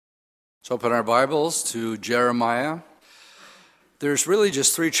Let's open our Bibles to Jeremiah. There's really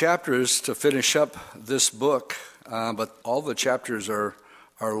just 3 chapters to finish up this book, but all the chapters are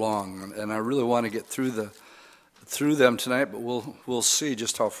long, and I really want to get through them tonight, but we'll see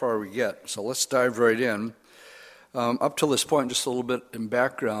just how far we get. So let's dive right in. Up till this point, just a little bit in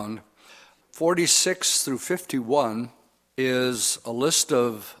background, 46 through 51 is a list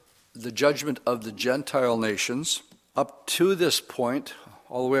of the judgment of the Gentile nations. Up to this point,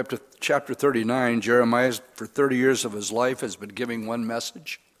 all the way up to chapter 39, Jeremiah, for 30 years of his life, has been giving one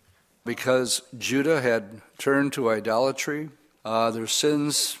message. Because Judah had turned to idolatry, their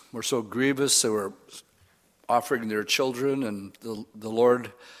sins were so grievous, they were offering their children, and the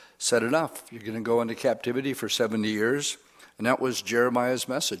Lord said, enough, you're going to go into captivity for 70 years. And that was Jeremiah's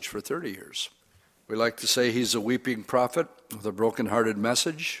message for 30 years. We like to say he's a weeping prophet with a broken-hearted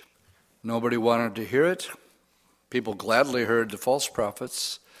message. Nobody wanted to hear it. People gladly heard the false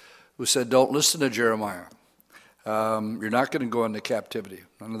prophets who said, don't listen to Jeremiah. You're not going to go into captivity.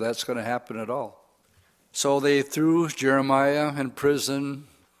 None of that's going to happen at all. So they threw Jeremiah in prison,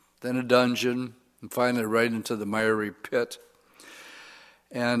 then a dungeon, and finally right into the miry pit.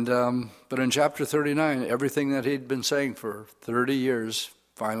 And but in chapter 39, everything that he'd been saying for 30 years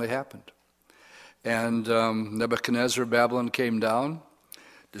finally happened. And Nebuchadnezzar, Babylon, came down,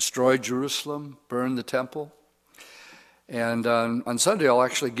 destroyed Jerusalem, burned the temple. And on Sunday, I'll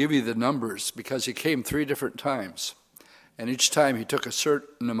actually give you the numbers because he came 3 different times. And each time he took a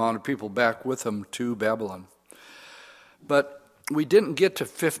certain amount of people back with him to Babylon. But we didn't get to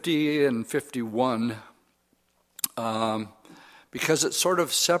 50 and 51 because it's sort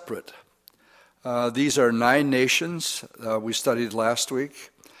of separate. These are 9 nations we studied last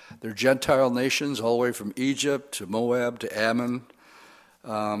week. They're Gentile nations all the way from Egypt to Moab to Ammon,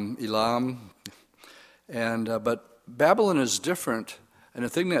 Elam. But Babylon is different, and the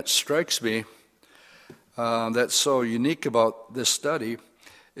thing that strikes me that's so unique about this study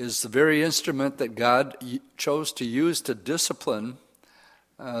is the very instrument that God chose to use to discipline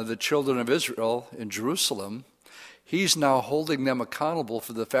the children of Israel in Jerusalem. He's now holding them accountable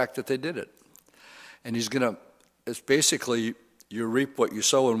for the fact that they did it. And it's basically, you reap what you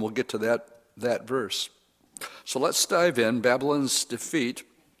sow, and we'll get to that verse. So let's dive in. Babylon's defeat.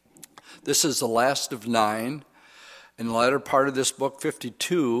 This is the last of 9. In the latter part of this book,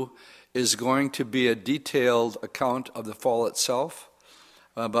 52, is going to be a detailed account of the fall itself.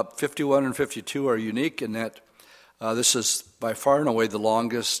 But 51 and 52 are unique in that this is by far and away the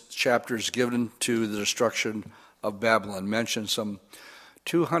longest chapters given to the destruction of Babylon, mentioned some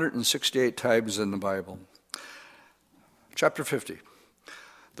 268 times in the Bible. Chapter 50.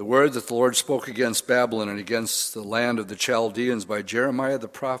 The word that the Lord spoke against Babylon and against the land of the Chaldeans by Jeremiah the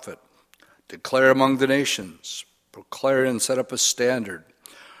prophet. Declare among the nations. Proclaim and set up a standard.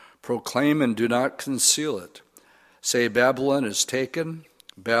 Proclaim and do not conceal it. Say Babylon is taken,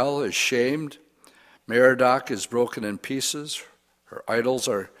 Bel is shamed, Merodach is broken in pieces, her idols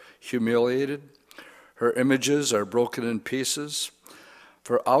are humiliated, her images are broken in pieces.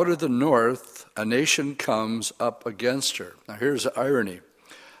 For out of the north a nation comes up against her. Now here's the irony.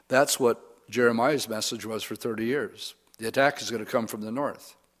 That's what Jeremiah's message was for 30 years. The attack is going to come from the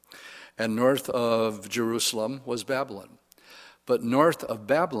north. And north of Jerusalem was Babylon. But north of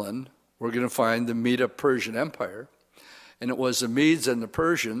Babylon, we're going to find the Medo-Persian Empire. And it was the Medes and the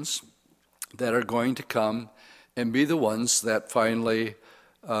Persians that are going to come and be the ones that finally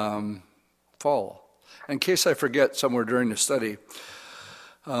fall. In case I forget somewhere during the study,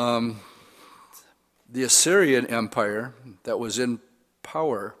 the Assyrian Empire that was in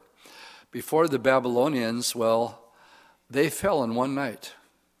power before the Babylonians, they fell in one night.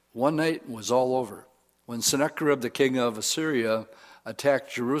 One night was all over. When Sennacherib, the king of Assyria,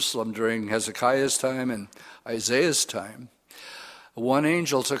 attacked Jerusalem during Hezekiah's time and Isaiah's time, one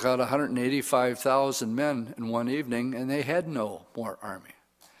angel took out 185,000 men in one evening, and they had no more army.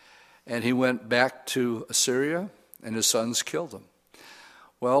 And he went back to Assyria, and his sons killed him.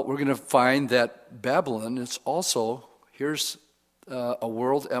 Well, we're going to find that Babylon is also, here's a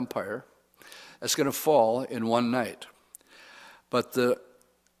world empire that's going to fall in one night. But the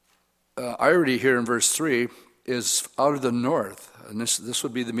irony here in verse 3 is out of the north, and this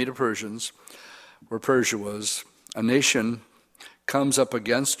would be the Medo-Persians, where Persia was, a nation comes up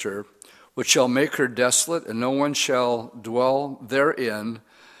against her, which shall make her desolate, and no one shall dwell therein,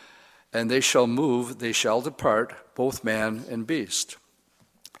 and they shall move, they shall depart, both man and beast.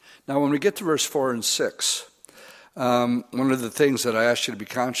 Now when we get to verse 4 and 6, one of the things that I ask you to be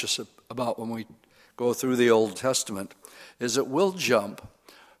conscious about when we go through the Old Testament is it will jump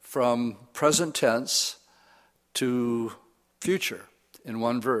from present tense to future. in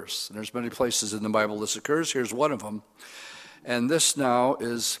one verse. And there's many places in the Bible this occurs. Here's one of them. And this now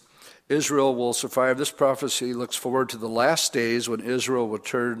is Israel will survive. This prophecy looks forward to the last days when Israel will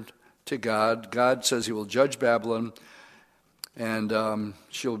turn to God. God says he will judge Babylon, and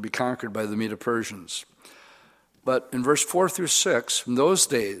she will be conquered by the Medo-Persians. But in verse 4 through 6, from those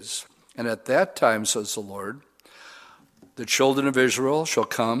days, and at that time, says the Lord, the children of Israel shall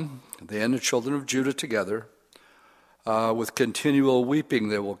come, they and the children of Judah together. With continual weeping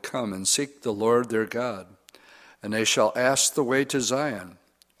they will come and seek the Lord their God. And they shall ask the way to Zion,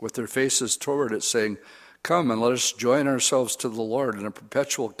 with their faces toward it, saying, Come and let us join ourselves to the Lord in a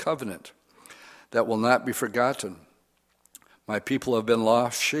perpetual covenant that will not be forgotten. My people have been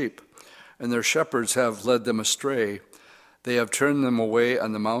lost sheep, and their shepherds have led them astray. They have turned them away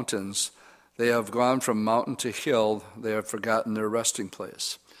on the mountains. They have gone from mountain to hill. They have forgotten their resting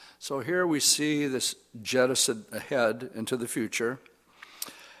place. So here we see this jettison ahead into the future.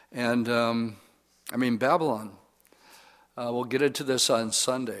 And, Babylon. We'll get into this on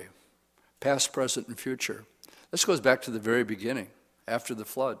Sunday. Past, present, and future. This goes back to the very beginning, after the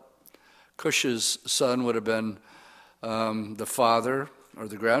flood. Cush's son would have been the father or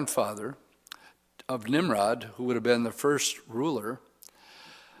the grandfather of Nimrod, who would have been the first ruler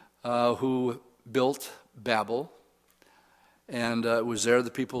who built Babel. And it was there the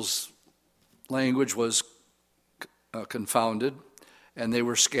people's language was confounded, and they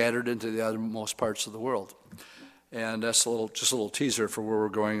were scattered into the uttermost parts of the world. And that's just a little teaser for where we're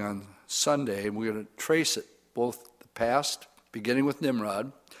going on Sunday. And we're going to trace it, both the past, beginning with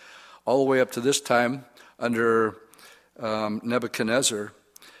Nimrod, all the way up to this time under Nebuchadnezzar,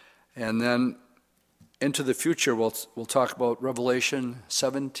 and then into the future. We'll talk about Revelation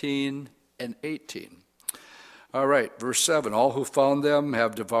 17 and 18. All right, verse 7, all who found them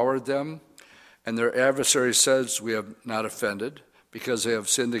have devoured them, and their adversary says, we have not offended, because they have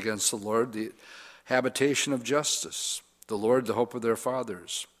sinned against the Lord, the habitation of justice, the Lord, the hope of their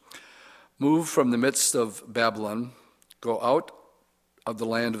fathers. Move from the midst of Babylon, go out of the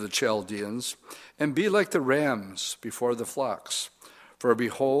land of the Chaldeans, and be like the rams before the flocks. For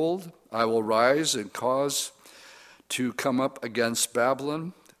behold, I will rise and cause to come up against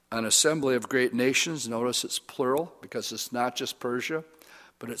Babylon an assembly of great nations. Notice it's plural, because it's not just Persia,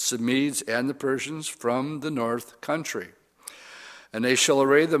 but it's the Medes and the Persians from the north country. And they shall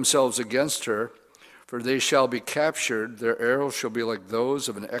array themselves against her, for they shall be captured. Their arrows shall be like those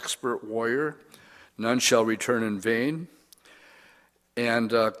of an expert warrior. None shall return in vain.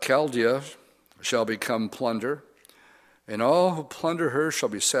 And Chaldea shall become plunder. And all who plunder her shall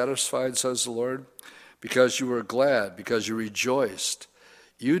be satisfied, says the Lord, because you were glad, because you rejoiced.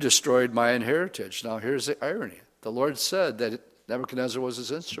 You destroyed my heritage. Now here's the irony. The Lord said that Nebuchadnezzar was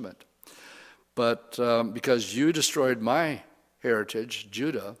his instrument. But because you destroyed my heritage,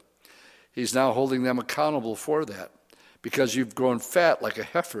 Judah, he's now holding them accountable for that, because you've grown fat like a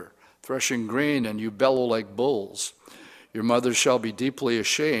heifer, threshing grain, and you bellow like bulls. Your mother shall be deeply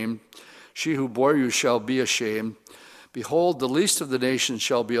ashamed. She who bore you shall be ashamed. Behold, the least of the nations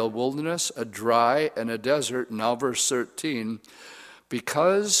shall be a wilderness, a dry and a desert. Now verse 13,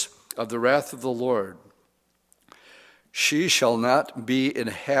 because of the wrath of the Lord, she shall not be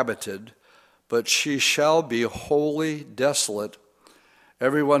inhabited, but she shall be wholly desolate.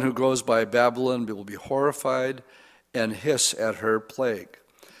 Everyone who goes by Babylon will be horrified and hiss at her plague.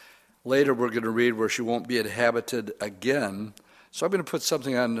 Later we're going to read where she won't be inhabited again. So I'm going to put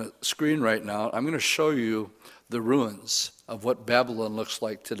something on the screen right now. I'm going to show you the ruins of what Babylon looks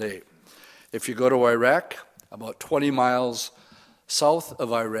like today. If you go to Iraq, about 20 miles south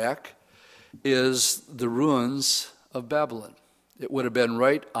of Iraq is the ruins of Babylon. It would have been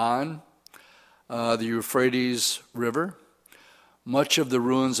right on the Euphrates River. Much of the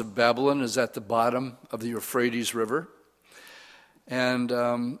ruins of Babylon is at the bottom of the Euphrates River.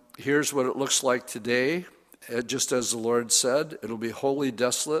 And here's what it looks like today. Just as the Lord said, it'll be wholly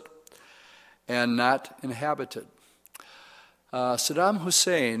desolate and not inhabited. Saddam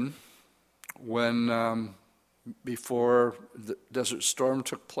Hussein, before the Desert Storm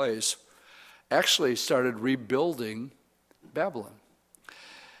took place, actually started rebuilding Babylon.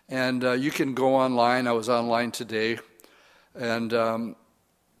 And you can go online. I was online today, and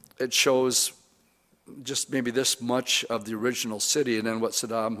it shows just maybe this much of the original city and then what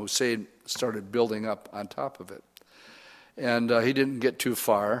Saddam Hussein started building up on top of it. And he didn't get too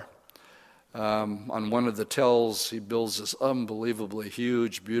far. On one of the tells, he builds this unbelievably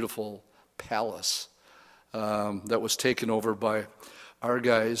huge, beautiful palace that was taken over by our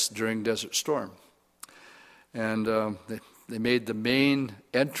guys during Desert Storm. And they made the main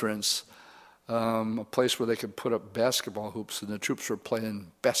entrance a place where they could put up basketball hoops, and the troops were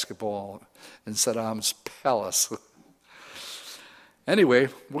playing basketball in Saddam's palace. Anyway,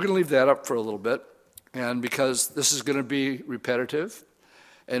 we're going to leave that up for a little bit, and because this is going to be repetitive,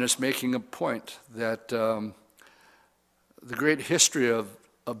 and it's making a point that the great history of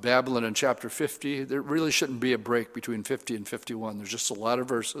Babylon in chapter 50, there really shouldn't be a break between 50 and 51. There's just a lot of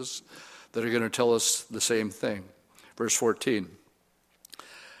verses that are going to tell us the same thing. Verse 14.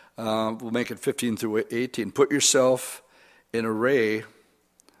 We'll make it 15 through 18. Put yourself in array,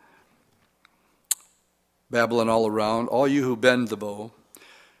 Babylon all around, all you who bend the bow.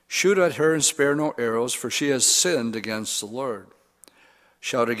 Shoot at her and spare no arrows, for she has sinned against the Lord.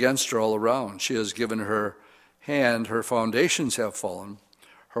 Shout against her all around. She has given her hand, her foundations have fallen,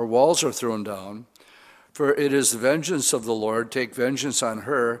 her walls are thrown down. For it is the vengeance of the Lord. Take vengeance on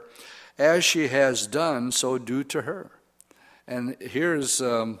her. As she has done, so do to her. And here's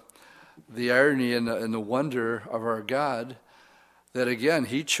the irony and the wonder of our God, that again,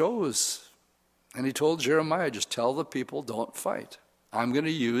 he chose, and he told Jeremiah, just tell the people, don't fight. I'm going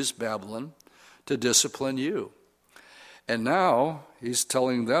to use Babylon to discipline you. And now he's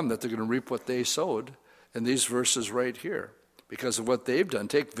telling them that they're going to reap what they sowed in these verses right here because of what they've done.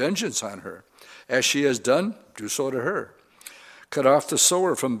 Take vengeance on her. As she has done, do so to her. Cut off the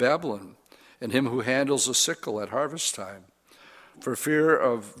sower from Babylon and him who handles the sickle at harvest time. For fear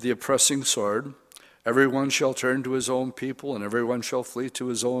of the oppressing sword, everyone shall turn to his own people, and everyone shall flee to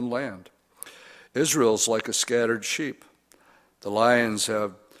his own land. Israel's like a scattered sheep. The lions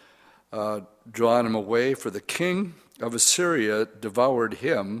have drawn him away, for the king of Assyria devoured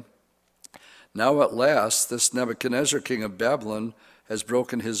him. Now at last this Nebuchadnezzar, king of Babylon, has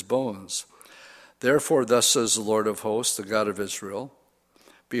broken his bones. Therefore thus says the Lord of hosts, the God of Israel,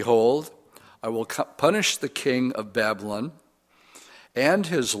 behold, I will punish the king of Babylon and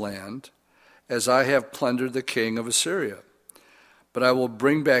his land, as I have plundered the king of Assyria. But I will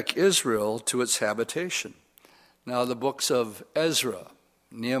bring back Israel to its habitation. Now the books of Ezra,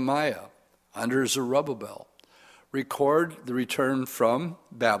 Nehemiah, under Zerubbabel, record the return from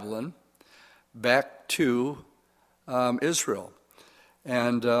Babylon back to Israel.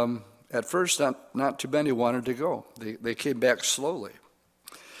 And at first, not too many wanted to go. They came back slowly.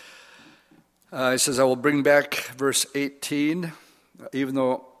 He says, I will bring back, verse 18, even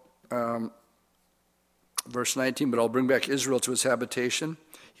though, verse 19, but I'll bring back Israel to his habitation.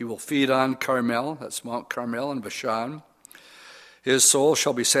 He will feed on Carmel, that's Mount Carmel in Bashan. His soul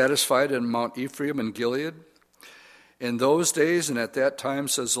shall be satisfied in Mount Ephraim and Gilead. In those days and at that time,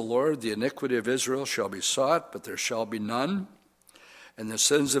 says the Lord, the iniquity of Israel shall be sought, but there shall be none, and the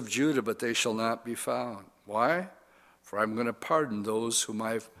sins of Judah, but they shall not be found. Why? For I'm going to pardon those whom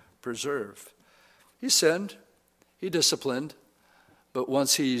I've preserved. He sinned, he disciplined, but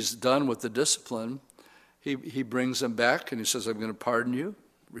once he's done with the discipline, he brings them back and he says, I'm going to pardon you,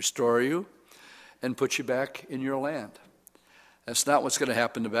 restore you, and put you back in your land. That's not what's going to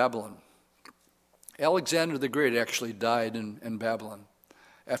happen to Babylon. Alexander the Great actually died in Babylon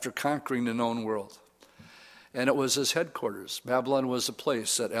after conquering the known world. And it was his headquarters. Babylon was a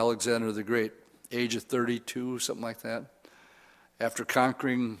place that Alexander the Great, age of 32, something like that, after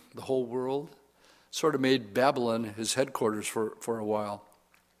conquering the whole world, sort of made Babylon his headquarters for a while.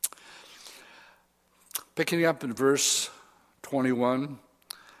 Picking up in verse 21,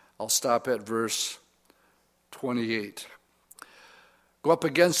 I'll stop at verse 28. Go up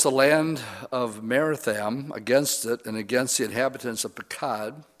against the land of Meratham, against it, and against the inhabitants of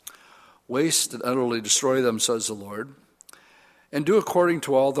Pekod. Waste and utterly destroy them, says the Lord, and do according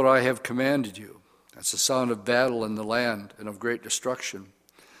to all that I have commanded you. That's the sound of battle in the land and of great destruction.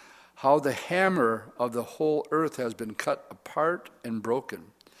 How the hammer of the whole earth has been cut apart and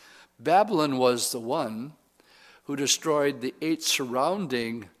broken. Babylon was the one who destroyed the 8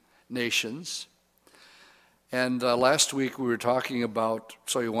 surrounding nations. And last week we were talking about,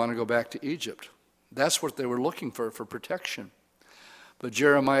 so you want to go back to Egypt. That's what they were looking for protection. But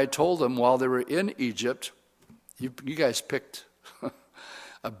Jeremiah told them while they were in Egypt, you guys picked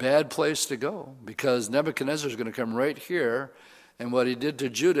a bad place to go, because Nebuchadnezzar is going to come right here, and what he did to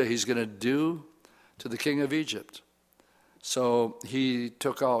Judah, he's going to do to the king of Egypt. So he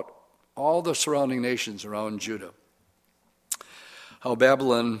took out all the surrounding nations around Judah. How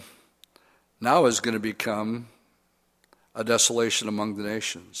Babylon now is going to become a desolation among the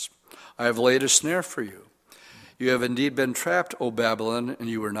nations. I have laid a snare for you. You have indeed been trapped, O Babylon, and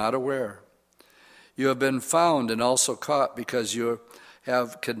you were not aware. You have been found and also caught because you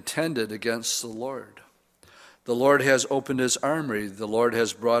have contended against the Lord. The Lord has opened his armory. The Lord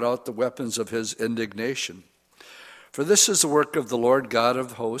has brought out the weapons of his indignation. For this is the work of the Lord God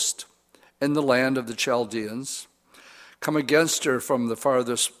of hosts, in the land of the Chaldeans. Come against her from the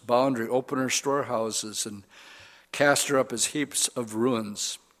farthest boundary, open her storehouses, and cast her up as heaps of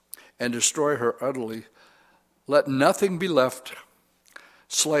ruins, and destroy her utterly. Let nothing be left.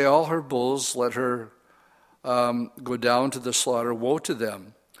 Slay all her bulls. Let her go down to the slaughter. Woe to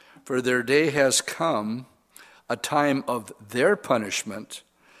them, for their day has come, a time of their punishment,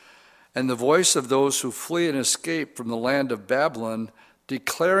 and the voice of those who flee and escape from the land of Babylon,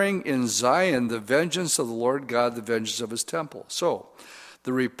 declaring in Zion the vengeance of the Lord God, the vengeance of his temple. So,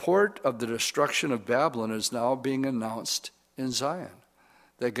 the report of the destruction of Babylon is now being announced in Zion.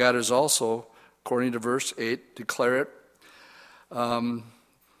 That God is also, according to verse 8, declare it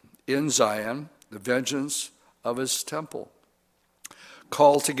in Zion, the vengeance of his temple.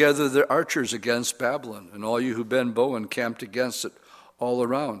 Call together the archers against Babylon, and all you who bend bow encamped against it all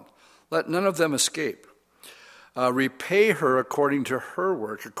around. Let none of them escape. Repay her according to her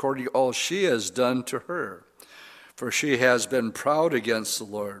work, according to all she has done to her. For she has been proud against the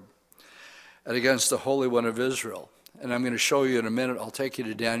Lord and against the Holy One of Israel. And I'm going to show you in a minute, I'll take you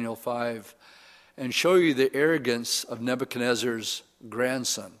to Daniel 5, and show you the arrogance of Nebuchadnezzar's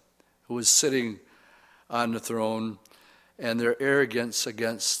grandson, who was sitting on the throne, and their arrogance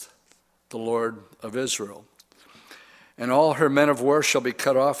against the Lord of Israel. And all her men of war shall be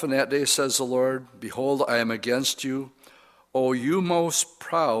cut off in that day, says the Lord. Behold, I am against you, O you most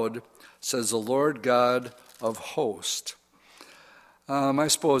proud, says the Lord God of hosts. I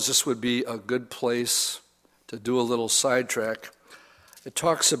suppose this would be a good place to do a little sidetrack. It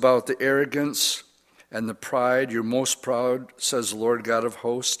talks about the arrogance and the pride. You're most proud, says the Lord God of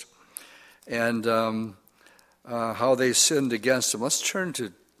hosts, and how they sinned against him. Let's turn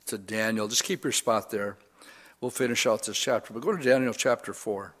to Daniel. Just keep your spot there. We'll finish out this chapter. But go to Daniel chapter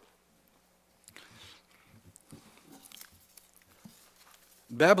 4.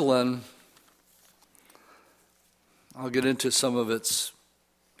 Babylon, I'll get into some of its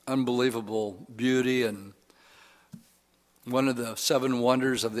unbelievable beauty, and one of the 7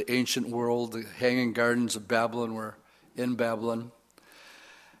 wonders of the ancient world, the Hanging Gardens of Babylon, were in Babylon.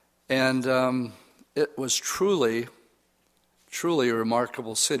 And it was truly a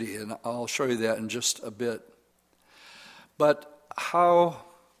remarkable city, and I'll show you that in just a bit. But how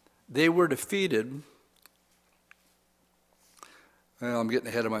they were defeated, well, I'm getting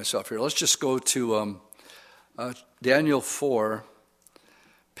ahead of myself here. Let's just go to Daniel 4,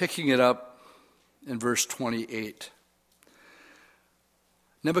 picking it up in verse 28.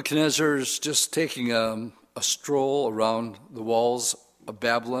 Nebuchadnezzar is just taking a stroll around the walls of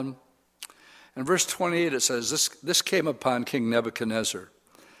Babylon. In verse 28 it says, This came upon King Nebuchadnezzar.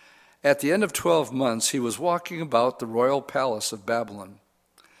 At the end of 12 months, he was walking about the royal palace of Babylon.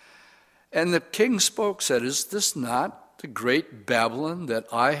 And the king spoke, said, Is this not the great Babylon that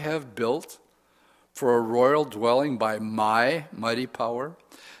I have built for a royal dwelling by my mighty power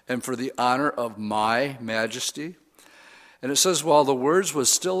and for the honor of my majesty? And it says, while the words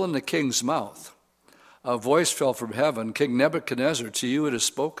was still in the king's mouth, a voice fell from heaven, King Nebuchadnezzar, to you it is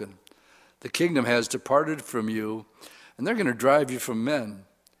spoken. The kingdom has departed from you, and they're going to drive you from men.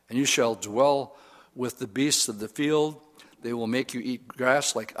 And you shall dwell with the beasts of the field. They will make you eat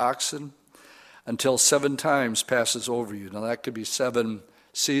grass like oxen until 7 times passes over you. Now that could be 7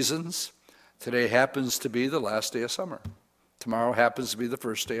 seasons. Today happens to be the last day of summer. Tomorrow happens to be the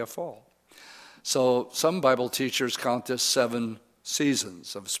first day of fall. So some Bible teachers count this 7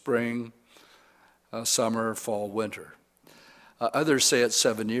 seasons of spring, summer, fall, winter. Others say it's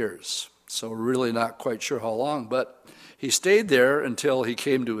 7 years. So we're really not quite sure how long, but he stayed there until he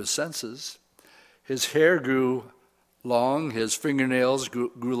came to his senses. His hair grew long, his fingernails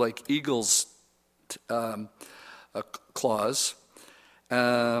grew like eagle's claws.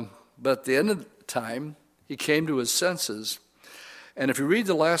 But at the end of the time, he came to his senses. And if you read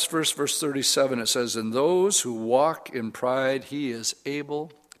the last verse, verse 37, it says, And those who walk in pride, he is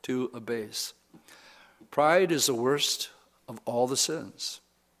able to abase. Pride is the worst of all the sins.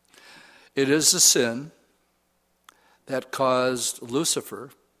 It is the sin that caused Lucifer,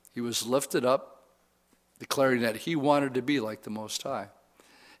 he was lifted up, declaring that he wanted to be like the Most High.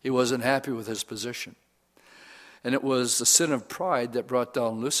 He wasn't happy with his position. And it was the sin of pride that brought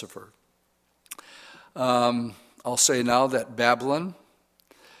down Lucifer. I'll say now that Babylon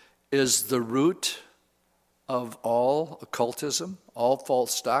is the root of all occultism, all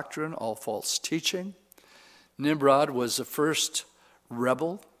false doctrine, all false teaching. Nimrod was the first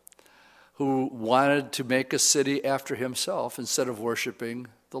rebel who wanted to make a city after himself instead of worshiping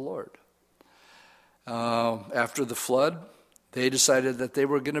the Lord. After the flood, they decided that they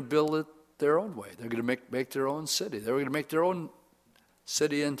were going to build it their own way. They're going to make their own city. They were going to make their own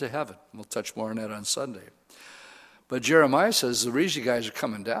city into heaven. We'll touch more on that on Sunday. But Jeremiah says the reason you guys are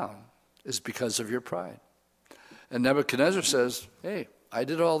coming down is because of your pride. And Nebuchadnezzar says, hey, I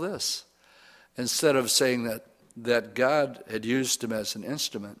did all this. Instead of saying that God had used him as an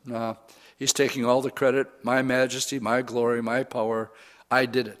instrument, no, he's taking all the credit, my majesty, my glory, my power. I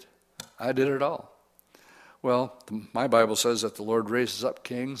did it. I did it all. Well, my Bible says that the Lord raises up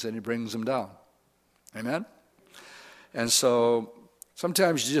kings and he brings them down. Amen? And so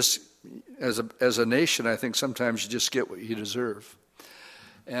sometimes you just, as a nation, I think sometimes you just get what you deserve.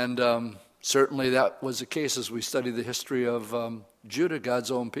 And certainly that was the case as we study the history of Judah,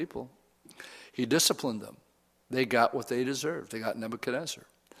 God's own people. He disciplined them. They got what they deserved. They got Nebuchadnezzar.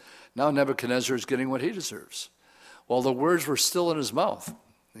 Now Nebuchadnezzar is getting what he deserves. Well, the words were still in his mouth.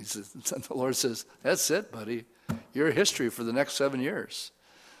 He says, the Lord says, that's it, buddy. You're history for the next 7 years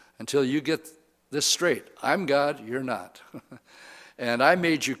until you get this straight. I'm God, you're not. And I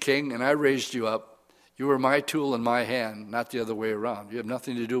made you king, and I raised you up. You were my tool in my hand, not the other way around. You have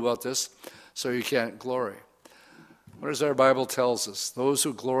nothing to do about this, so you can't glory. What does our Bible tells us? Those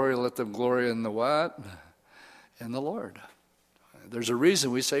who glory, let them glory in the what? In the Lord. There's a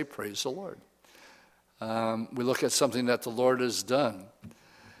reason we say praise the Lord. We look at something that the Lord has done.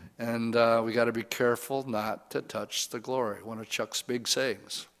 And we got to be careful not to touch the glory. One of Chuck's big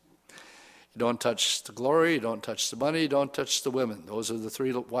sayings. You don't touch the glory, you don't touch the money, you don't touch the women. Those are the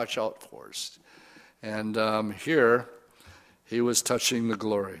three to watch out for. And here, he was touching the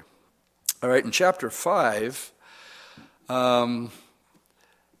glory. All right, in chapter 5,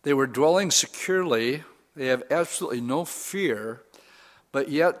 they were dwelling securely. They have absolutely no fear, but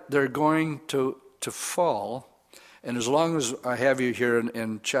yet they're going to fall. And as long as I have you here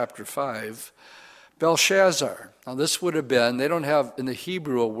in chapter 5, Belshazzar. Now this would have been, they don't have in the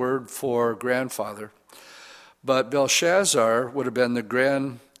Hebrew a word for grandfather, but Belshazzar would have been the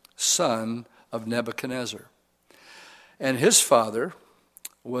grandson of Nebuchadnezzar. And his father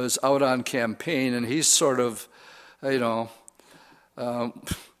was out on campaign, and he's sort of, and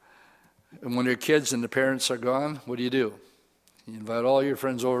when your kids and the parents are gone, what do? You invite all your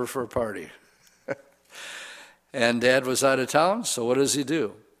friends over for a party. And Dad was out of town, so what does he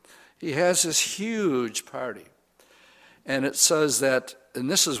do? He has this huge party. And it says that,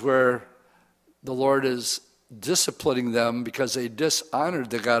 and this is where the Lord is disciplining them because they dishonored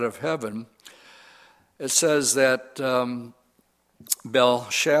the God of heaven. It says that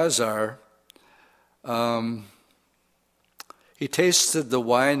Belshazzar, he tasted the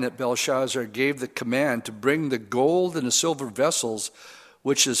wine that Belshazzar gave the command to bring the gold and the silver vessels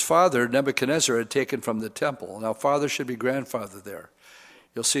which his father, Nebuchadnezzar, had taken from the temple. Now, father should be grandfather there.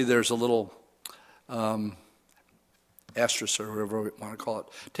 You'll see there's a little asterisk or whatever we want to call it,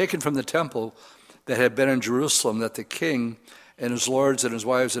 taken from the temple that had been in Jerusalem, that the king and his lords and his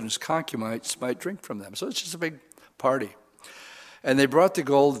wives and his concubines might drink from them. So it's just a big party. And they brought the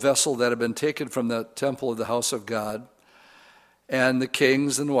gold vessel that had been taken from the temple of the house of God, and the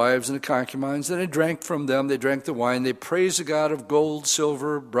kings and the wives and the concubines, and they drank from them. They drank the wine. They praised the God of gold,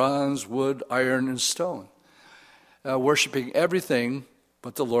 silver, bronze, wood, iron, and stone, worshiping everything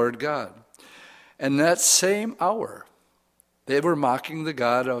but the Lord God. And that same hour, they were mocking the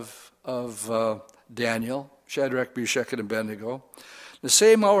God of Daniel, Shadrach, Meshach, and Abednego. The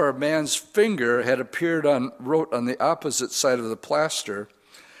same hour, a man's finger had wrote on the opposite side of the plaster,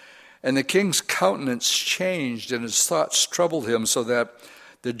 and the king's countenance changed, and his thoughts troubled him, so that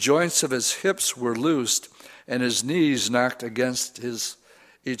the joints of his hips were loosed, and his knees knocked against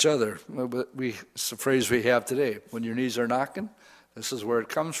each other. It's a phrase we have today. When your knees are knocking, this is where it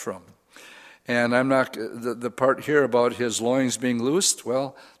comes from. And I'm not, the part here about his loins being loosed,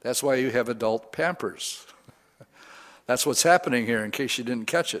 well, that's why you have adult Pampers. That's what's happening here, in case you didn't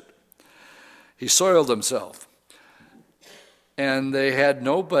catch it. He soiled himself. And they had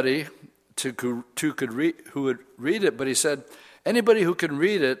nobody who would read it, but he said, anybody who can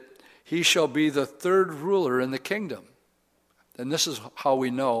read it, he shall be the third ruler in the kingdom. And this is how we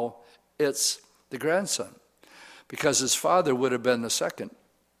know it's the grandson, because his father would have been the second,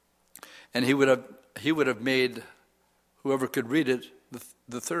 and he would have made whoever could read it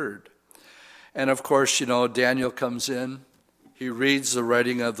the third. And of course, Daniel comes in, he reads the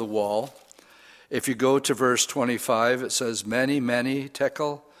writing of the wall. If you go to verse 25, it says, many,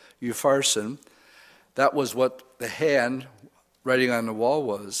 tekel, upharsin. That was what the hand writing on the wall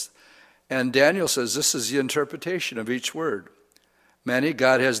was. And Daniel says, this is the interpretation of each word. Many,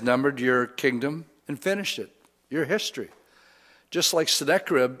 God has numbered your kingdom and finished it, your history. Just like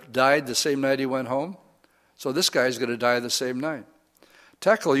Sennacherib died the same night he went home, so this guy's going to die the same night.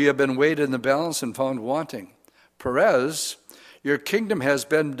 Tekel, you have been weighed in the balance and found wanting. Perez, Your kingdom has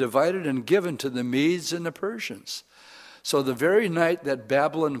been divided and given to the Medes and the Persians. So the very night that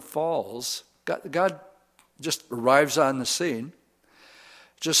Babylon falls, God just arrives on the scene.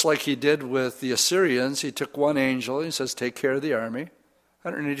 Just like he did with the Assyrians, he took one angel and he says, take care of the army.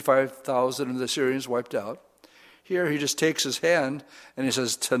 185,000 of the Assyrians wiped out. Here he just takes his hand and he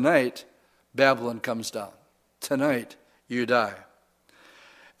says, tonight Babylon comes down. Tonight you die.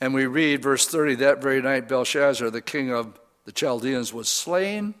 And we read verse 30, that very night Belshazzar, the king of the Chaldeans, was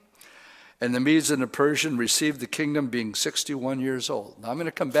slain, and the Medes and the Persians received the kingdom being 61 years old. Now I'm going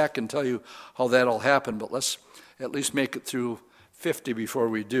to come back and tell you how that all happened, but let's at least make it through 50 before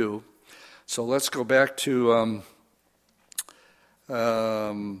we do. So let's go back to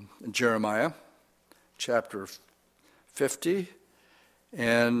Jeremiah chapter 50,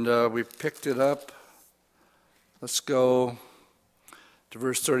 and we picked it up. Let's go to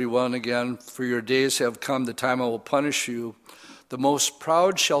verse 31 again. For your days have come, the time I will punish you. The most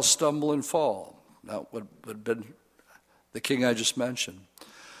proud shall stumble and fall. That would have been the king I just mentioned.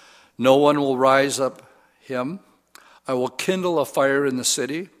 No one will rise up him. I will kindle a fire in the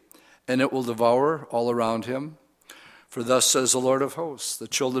city, and it will devour all around him. For thus says the Lord of hosts, the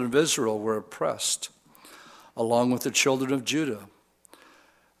children of Israel were oppressed, along with the children of Judah.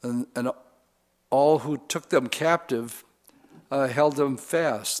 And all who took them captive held them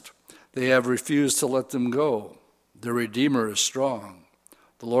fast. They have refused to let them go. The Redeemer is strong.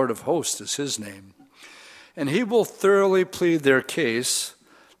 The Lord of hosts is his name. And he will thoroughly plead their case,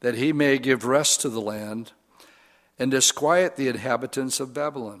 that he may give rest to the land and disquiet the inhabitants of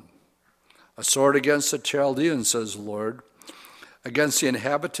Babylon. A sword against the Chaldeans, says the Lord, against the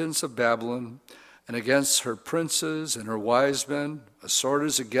inhabitants of Babylon, and against her princes and her wise men. A sword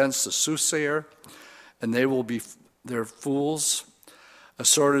is against the soothsayer, and they will be their fools. A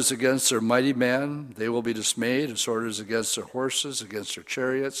sword is against their mighty man, they will be dismayed. A sword is against their horses, against their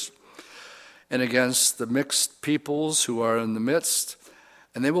chariots, and against the mixed peoples who are in the midst,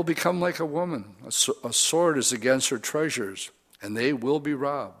 and they will become like a woman. A sword is against her treasures, and they will be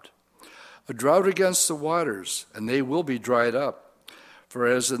robbed. A drought against the waters, and they will be dried up. For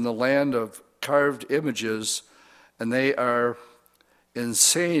as in the land of carved images, and they are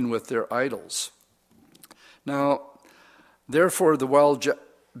insane with their idols. Now, therefore the wild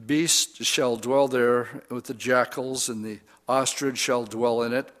beast shall dwell there with the jackals, and the ostrich shall dwell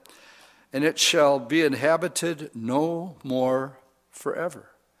in it, and it shall be inhabited no more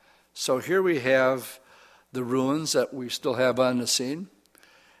forever. So here we have the ruins that we still have on the scene.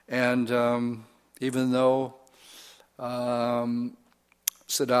 And even though Saddam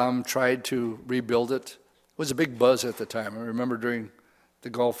tried to rebuild it, it was a big buzz at the time. I remember during the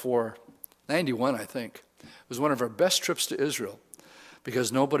Gulf War, 91, I think. It was one of our best trips to Israel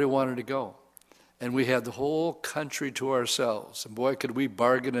because nobody wanted to go. And we had the whole country to ourselves. And boy, could we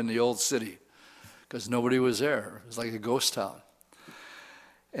bargain in the old city because nobody was there. It was like a ghost town.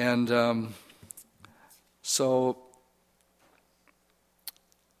 And so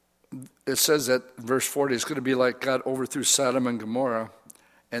it says that in verse 40, it's going to be like God overthrew Sodom and Gomorrah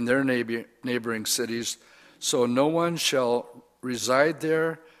and their neighboring cities. So no one shall reside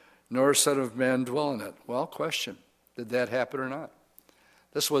there, nor a son of man dwell in it. Well, question, did that happen or not?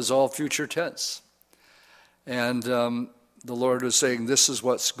 This was all future tense. And the Lord was saying, this is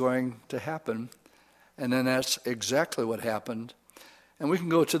what's going to happen. And then that's exactly what happened. And we can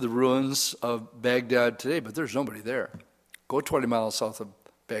go to the ruins of Baghdad today, but there's nobody there. Go 20 miles south of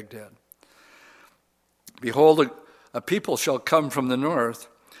Baghdad. Behold, a people shall come from the north,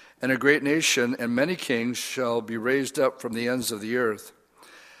 and a great nation, and many kings shall be raised up from the ends of the earth.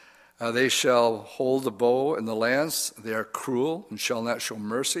 They shall hold the bow and the lance. They are cruel and shall not show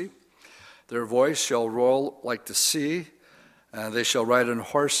mercy. Their voice shall roll like the sea. They shall ride on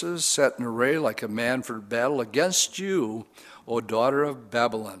horses, set in array like a man for battle against you, O daughter of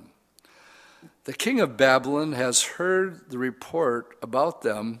Babylon. The king of Babylon has heard the report about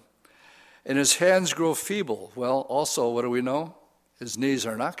them, and his hands grow feeble. Well, also, what do we know? His knees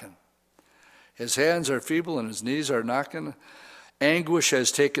are knocking. His hands are feeble and his knees are knocking. Anguish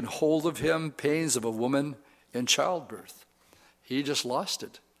has taken hold of him, pains of a woman in childbirth. He just lost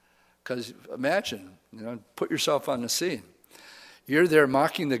it. Because imagine, put yourself on the scene. You're there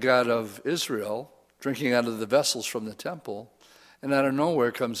mocking the God of Israel, drinking out of the vessels from the temple, and out of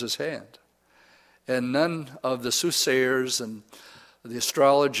nowhere comes his hand. And none of the soothsayers and the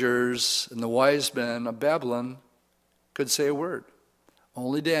astrologers and the wise men of Babylon could say a word.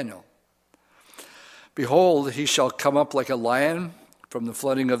 Only Daniel. Behold, he shall come up like a lion from the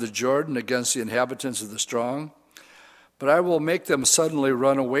flooding of the Jordan against the inhabitants of the strong. But I will make them suddenly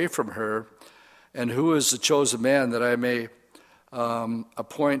run away from her. And who is the chosen man that I may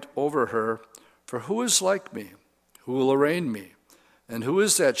appoint over her, for who is like me? Who will arraign me? And who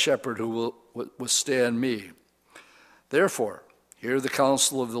is that shepherd who will withstand me? Therefore, hear the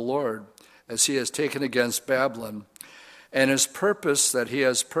counsel of the Lord, as he has taken against Babylon, and his purpose that he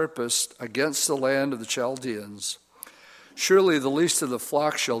has purposed against the land of the Chaldeans. Surely the least of the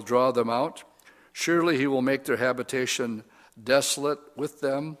flock shall draw them out. Surely he will make their habitation desolate with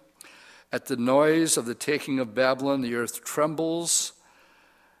them. At the noise of the taking of Babylon, the earth trembles,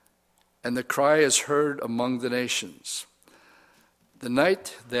 and the cry is heard among the nations. The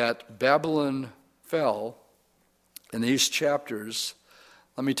night that Babylon fell, in these chapters,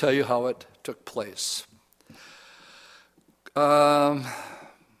 let me tell you how it took place. The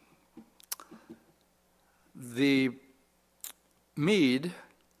Mede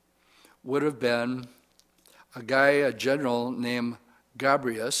would have been a general named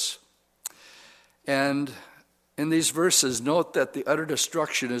Gabrius. And in these verses, note that the utter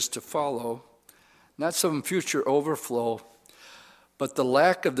destruction is to follow, not some future overflow, but the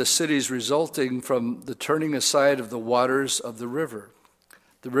lack of the cities resulting from the turning aside of the waters of the river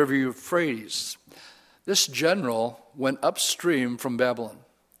Euphrates. This general went upstream from Babylon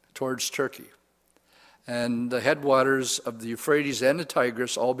towards Turkey. And the headwaters of the Euphrates and the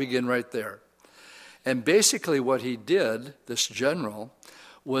Tigris all begin right there. And basically what he did, this general,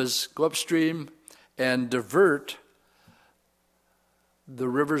 was go upstream and divert the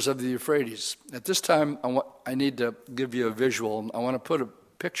rivers of the Euphrates. At this time, I need to give you a visual. I want to put a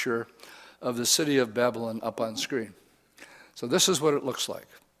picture of the city of Babylon up on screen. So this is what it looks like.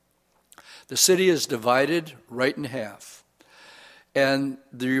 The city is divided right in half. And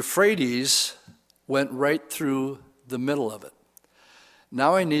the Euphrates went right through the middle of it.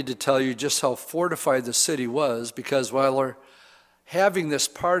 Now I need to tell you just how fortified the city was, because while they're having this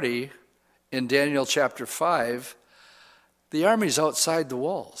party in Daniel chapter 5, the army's outside the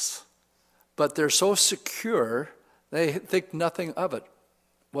walls. But they're so secure, they think nothing of it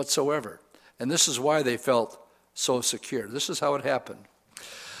whatsoever. And this is why they felt so secure. This is how it happened.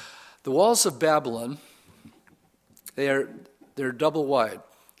 The walls of Babylon, they're double wide.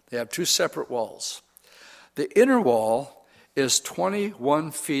 They have two separate walls. The inner wall is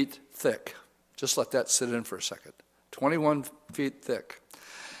 21 feet thick. Just let that sit in for a second. 21 feet thick.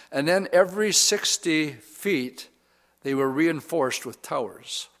 And then every 60 feet, they were reinforced with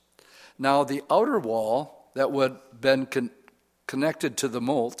towers. Now, the outer wall that would have been connected to the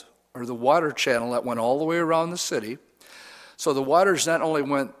moat, or the water channel that went all the way around the city, so the waters not only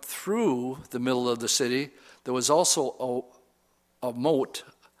went through the middle of the city, there was also a moat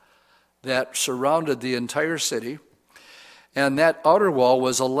that surrounded the entire city, and that outer wall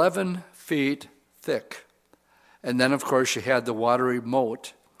was 11 feet thick. And then, of course, you had the watery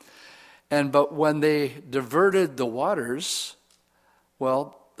moat. But when they diverted the waters,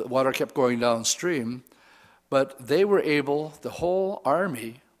 well, the water kept going downstream, but they were able, the whole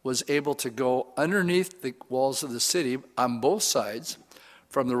army was able to go underneath the walls of the city on both sides,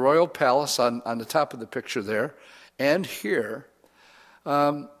 from the royal palace on the top of the picture there, and here.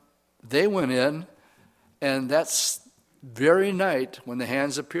 They went in, and that's very night when the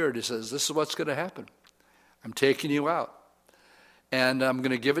hands appeared, he says, this is what's going to happen. I'm taking you out. And I'm going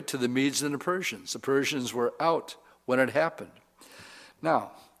to give it to the Medes and the Persians. The Persians were out when it happened.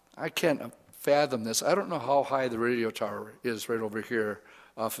 Now, I can't fathom this. I don't know how high the radio tower is right over here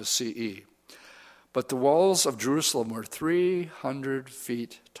off of CE. But the walls of Jerusalem were 300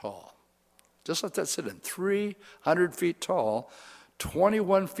 feet tall. Just let that sit in. 300 feet tall,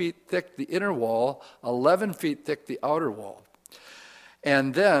 21 feet thick the inner wall, 11 feet thick the outer wall.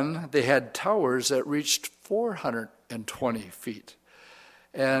 And then they had towers that reached 420 feet.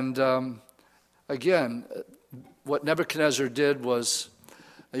 And again, what Nebuchadnezzar did was,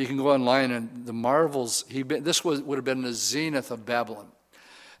 you can go online and the marvels, would have been the zenith of Babylon.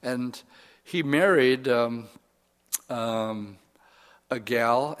 And he married a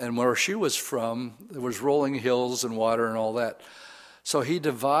gal, and where she was from, there was rolling hills and water and all that. So he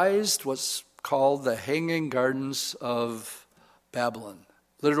devised what's called the Hanging Gardens of Babylon,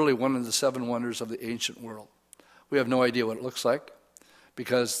 literally one of the 7 wonders of the ancient world. We have no idea what it looks like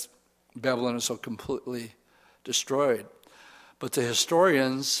because Babylon is so completely destroyed. But the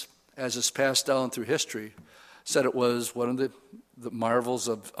historians, as it's passed down through history, said it was one of the marvels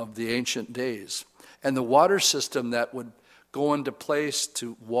of the ancient days. And the water system that would go into place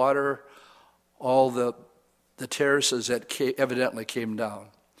to water all the terraces that evidently came down.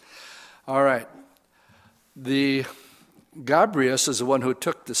 All right. The Gabrius is the one who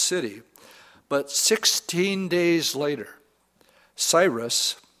took the city. But 16 days later,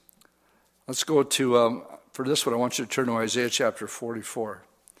 Cyrus, let's go to for this one, I want you to turn to Isaiah chapter 44.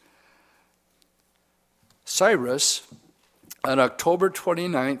 Cyrus, on October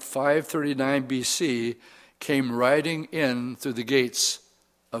 29th, 539 BC, came riding in through the gates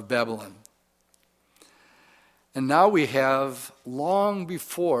of Babylon. And now we have, long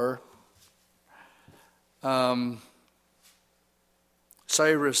before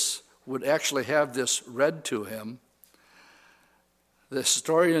Cyrus would actually have this read to him, the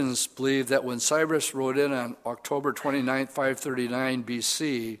historians believe that when Cyrus rode in on October 29th, 539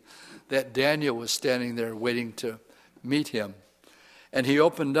 BC, that Daniel was standing there waiting to meet him. And he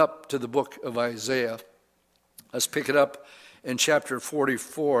opened up to the book of Isaiah. Let's pick it up in chapter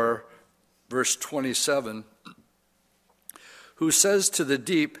 44, verse 27. Who says to the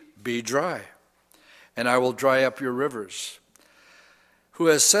deep, be dry, and I will dry up your rivers. Who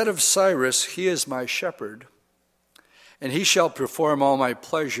has said of Cyrus, he is my shepherd, and he shall perform all my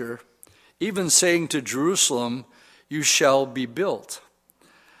pleasure, even saying to Jerusalem, you shall be built,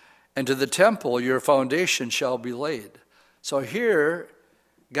 and to the temple your foundation shall be laid. So here,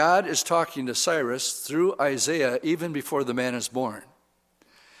 God is talking to Cyrus through Isaiah even before the man is born.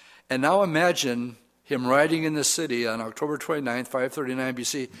 And now imagine him riding in the city on October 29th, 539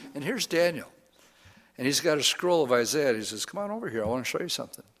 BC, and here's Daniel. And he's got a scroll of Isaiah, and he says, come on over here, I want to show you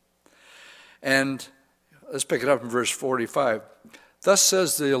something. And let's pick it up in verse 45. Thus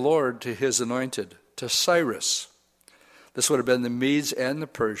says the Lord to his anointed, to Cyrus. This would have been the Medes and the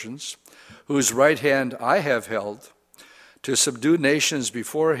Persians, whose right hand I have held, to subdue nations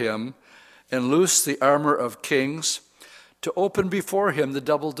before him, and loose the armor of kings, to open before him the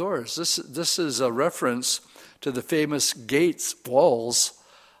double doors. This is a reference to the famous gates, walls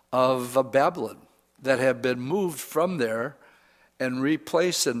of Babylon that have been moved from there and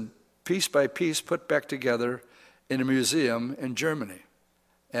replaced and piece by piece put back together in a museum in Germany.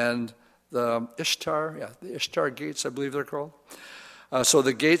 And the Ishtar gates, I believe they're called. So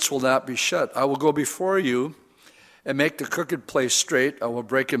the gates will not be shut. I will go before you and make the crooked place straight. I will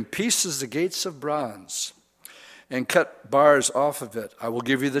break in pieces the gates of bronze and cut bars off of it. I will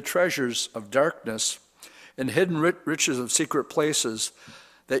give you the treasures of darkness and hidden riches of secret places,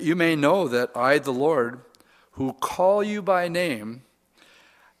 that you may know that I, the Lord, who call you by name,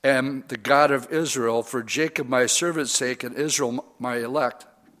 am the God of Israel, for Jacob my servant's sake and Israel my elect.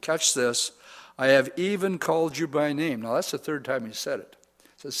 Catch this. I have even called you by name. Now that's the third time he said it.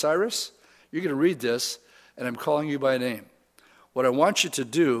 He says, Cyrus, you're going to read this, and I'm calling you by name. What I want you to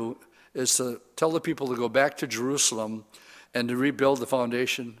do is to tell the people to go back to Jerusalem and to rebuild the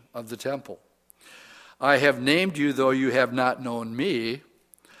foundation of the temple. I have named you, though you have not known me.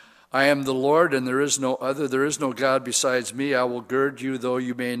 I am the Lord, and there is no other. There is no God besides me. I will gird you, though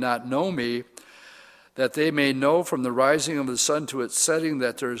you may not know me, that they may know from the rising of the sun to its setting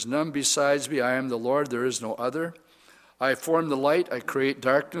that there is none besides me. I am the Lord, there is no other. I form the light, I create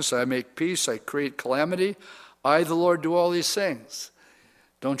darkness, I make peace, I create calamity. I, the Lord, do all these things.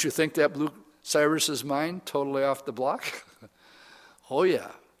 Don't you think that blew Cyrus's mind totally off the block? Oh, yeah.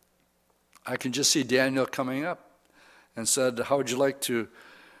 I can just see Daniel coming up and said, how would you like to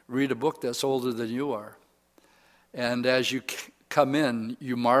read a book that's older than you are? And as you come in,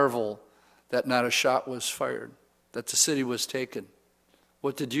 you marvel that not a shot was fired, that the city was taken.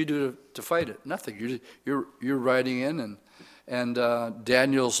 What did you do to fight it? Nothing. You're riding in, and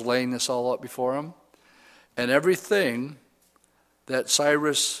Daniel's laying this all out before him. And everything that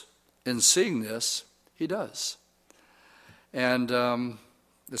Cyrus, in seeing this, he does. And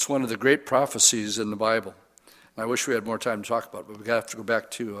it's one of the great prophecies in the Bible. I wish we had more time to talk about it, but we have to go back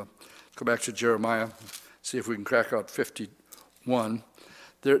to Jeremiah, see if we can crack out 51.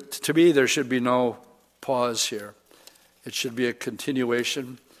 To me, there should be no pause here. It should be a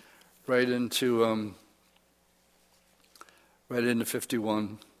continuation right into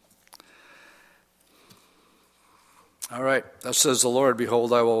 51. All right, that says the Lord,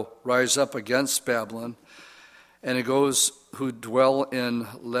 behold, I will rise up against Babylon, and it goes who dwell in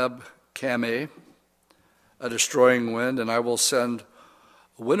Leb-Kameh, a destroying wind, and I will send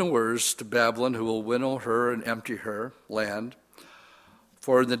winnowers to Babylon who will winnow her and empty her land.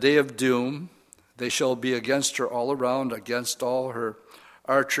 For in the day of doom they shall be against her all around, against all her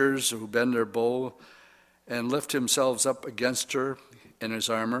archers who bend their bow and lift themselves up against her in his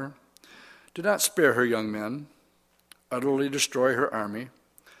armor. Do not spare her, young men. Utterly destroy her army.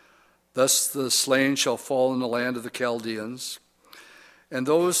 Thus the slain shall fall in the land of the Chaldeans, and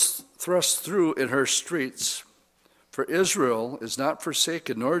those thrust through in her streets. For Israel is not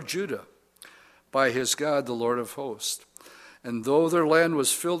forsaken, nor Judah, by his God, the Lord of hosts. And though their land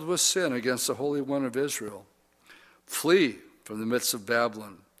was filled with sin against the Holy One of Israel, flee from the midst of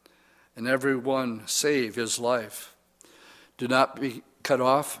Babylon, and every one save his life. Do not be cut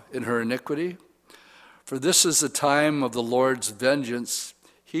off in her iniquity, for this is the time of the Lord's vengeance.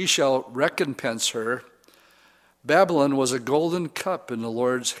 He shall recompense her. Babylon was a golden cup in the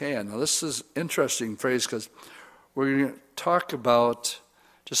Lord's hand. Now this is an interesting phrase because we're going to talk about,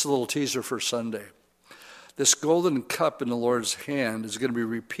 just a little teaser for Sunday. This golden cup in the Lord's hand is going to be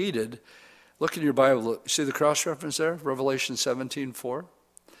repeated. Look in your Bible. See the cross-reference there? Revelation 17:4.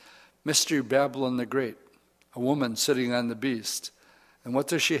 Mystery Babylon the Great, a woman sitting on the beast. And what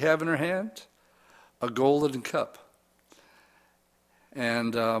does she have in her hand? A golden cup.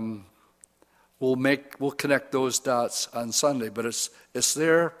 And we'll connect those dots on Sunday. But it's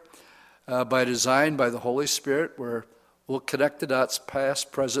there by design, by the Holy Spirit, where we'll connect the dots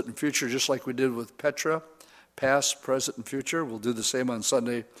past, present, and future, just like we did with Petra. Past, present, and future. We'll do the same on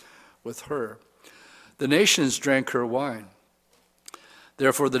Sunday with her. The nations drank her wine.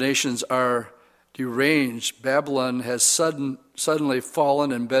 Therefore the nations are deranged. Babylon has suddenly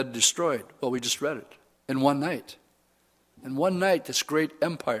fallen and been destroyed. Well, we just read it. In one night. In one night, this great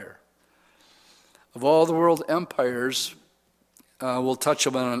empire. Of all the world empires, we'll touch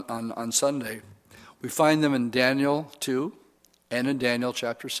them on Sunday. We find them in Daniel 2 and in Daniel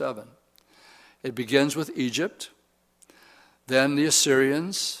chapter 7. It begins with Egypt, then the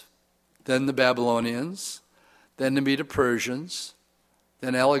Assyrians, then the Babylonians, then the Medo-Persians,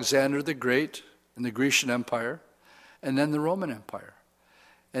 then Alexander the Great and the Grecian Empire, and then the Roman Empire.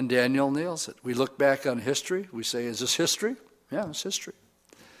 And Daniel nails it. We look back on history. We say, is this history? Yeah, it's history.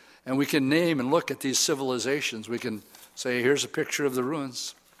 And we can name and look at these civilizations. We can say, here's a picture of the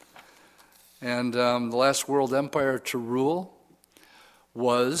ruins. And the last world empire to rule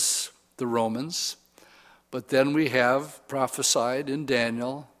was the Romans. But then we have prophesied in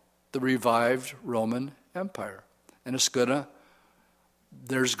Daniel the revived Roman Empire. And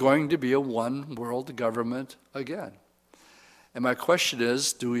there's going to be a one world government again. And my question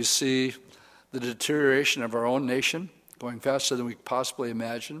is, do we see the deterioration of our own nation going faster than we could possibly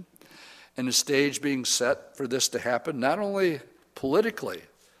imagine, and the stage being set for this to happen, not only politically,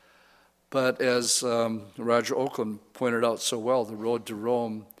 but as Roger Oakland pointed out so well, the road to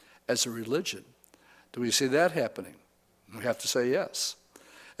Rome as a religion? Do we see that happening? We have to say yes,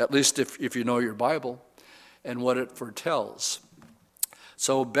 at least if you know your Bible and what it foretells.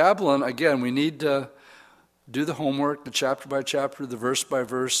 So Babylon, again, we need to do the homework, the chapter by chapter, the verse by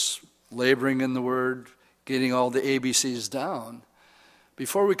verse, laboring in the Word, getting all the ABCs down,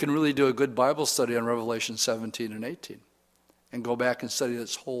 before we can really do a good Bible study on Revelation 17 and 18 and go back and study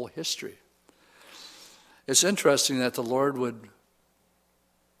its whole history. It's interesting that the Lord would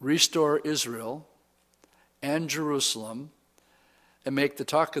restore Israel and Jerusalem and make the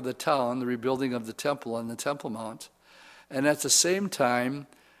talk of the town the rebuilding of the temple on the Temple Mount, and at the same time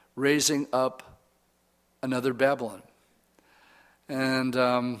raising up another Babylon. And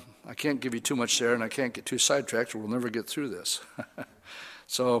I can't give you too much there, and I can't get too sidetracked, or we'll never get through this.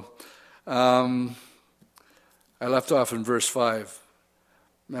 So I left off in verse 5.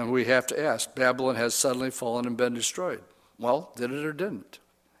 And we have to ask, Babylon has suddenly fallen and been destroyed. Well, did it or didn't?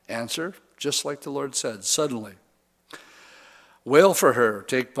 Answer, just like the Lord said, suddenly. Wail for her,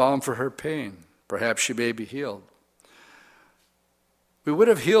 take balm for her pain. Perhaps she may be healed. We would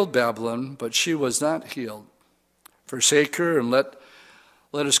have healed Babylon, but she was not healed. Forsake her and let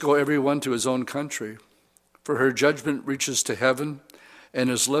us go every one to his own country. For her judgment reaches to heaven and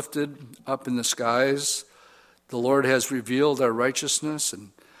is lifted up in the skies. The Lord has revealed our righteousness,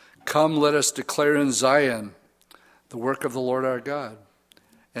 and come, let us declare in Zion the work of the Lord our God.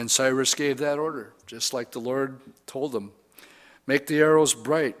 And Cyrus gave that order, just like the Lord told him. Make the arrows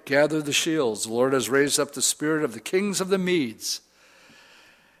bright, gather the shields. The Lord has raised up the spirit of the kings of the Medes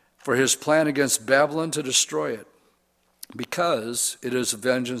for his plan against Babylon to destroy it, because it is the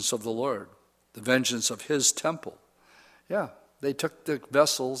vengeance of the Lord, the vengeance of his temple. Yeah, they took the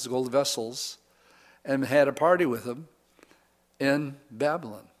vessels, the gold vessels, and had a party with them in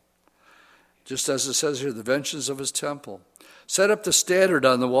Babylon. Just as it says here, the vengeance of his temple. Set up the standard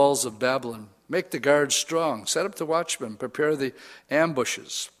on the walls of Babylon. Make the guards strong. Set up the watchmen. Prepare the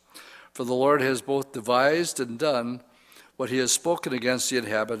ambushes. For the Lord has both devised and done what he has spoken against the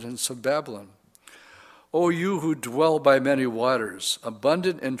inhabitants of Babylon. O you who dwell by many waters,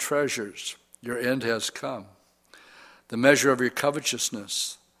 abundant in treasures, your end has come. The measure of your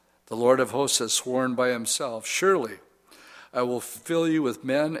covetousness, the Lord of hosts has sworn by himself, surely I will fill you with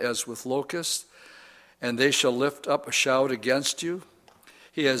men as with locusts, and they shall lift up a shout against you.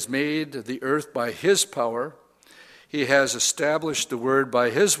 He has made the earth by his power. He has established the word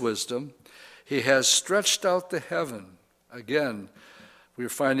by his wisdom. He has stretched out the heaven. Again, We're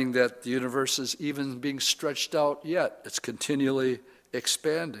finding that the universe is even being stretched out yet. It's continually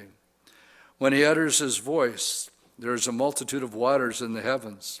expanding. When he utters his voice, there is a multitude of waters in the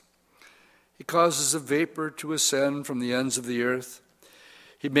heavens. He causes a vapor to ascend from the ends of the earth.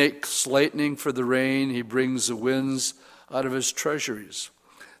 He makes lightning for the rain. He brings the winds out of his treasuries.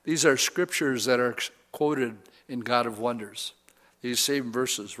 These are scriptures that are quoted in God of Wonders. These same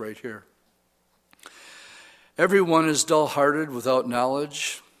verses right here. Everyone is dull-hearted without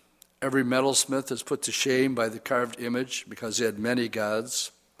knowledge. Every metalsmith is put to shame by the carved image because he had many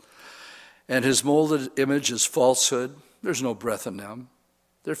gods. And his molded image is falsehood. There's no breath in them.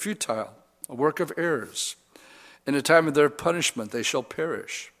 They're futile, a work of errors. In the time of their punishment they shall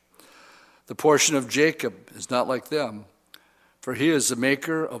perish. The portion of Jacob is not like them, for he is the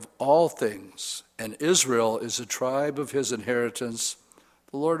maker of all things, and Israel is a tribe of his inheritance.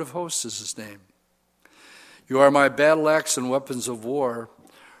 The Lord of hosts is his name. You are my battle axe and weapons of war,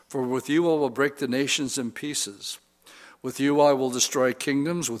 for with you I will break the nations in pieces. With you I will destroy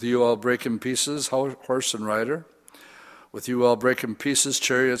kingdoms. With you I will break in pieces horse and rider. With you I will break in pieces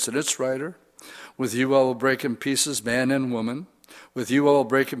chariots and its rider. With you I will break in pieces man and woman. With you I will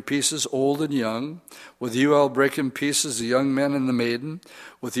break in pieces old and young. With you I will break in pieces the young men and the maiden.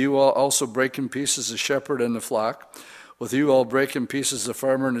 With you I will also break in pieces the shepherd and the flock. With you I will break in pieces the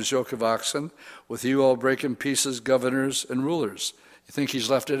farmer and his yoke of oxen. With you I will break in pieces governors and rulers. You think he's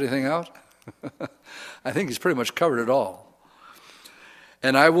left anything out? I think he's pretty much covered it all.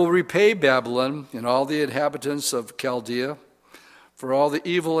 And I will repay Babylon and all the inhabitants of Chaldea for all the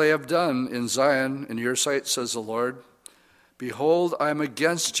evil they have done in Zion in your sight, says the Lord. Behold, I am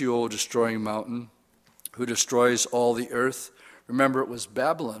against you, O destroying mountain, who destroys all the earth. Remember, it was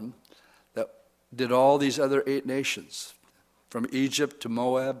Babylon that did all these other 8 nations, from Egypt to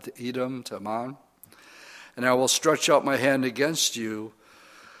Moab to Edom to Ammon. And I will stretch out my hand against you,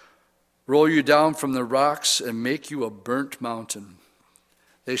 roll you down from the rocks, and make you a burnt mountain.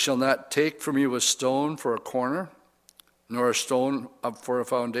 They shall not take from you a stone for a corner, nor a stone up for a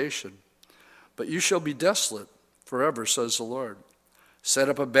foundation. But you shall be desolate forever, says the Lord. Set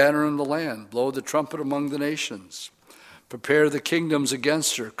up a banner in the land, blow the trumpet among the nations. Prepare the kingdoms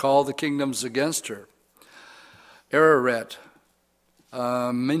against her, call the kingdoms against her. Ararat,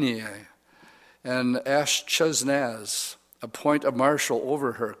 Minai, and Ashchenaz, appoint a marshal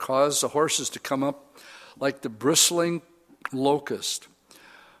over her. Cause the horses to come up like the bristling locust.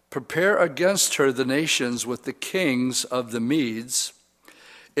 Prepare against her the nations with the kings of the Medes,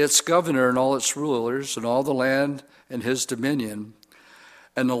 its governor and all its rulers, and all the land and his dominion.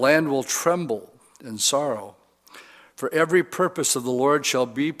 And the land will tremble in sorrow. For every purpose of the Lord shall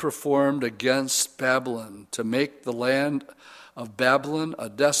be performed against Babylon, to make the land of Babylon a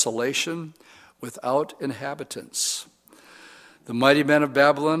desolation without inhabitants. The mighty men of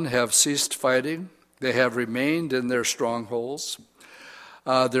Babylon have ceased fighting. They have remained in their strongholds.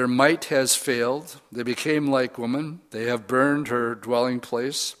 Their might has failed. They became like women. They have burned her dwelling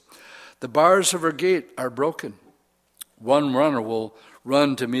place. The bars of her gate are broken. One runner will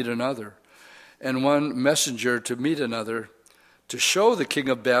run to meet another, and one messenger to meet another, to show the king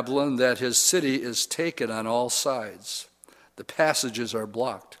of Babylon that his city is taken on all sides. The passages are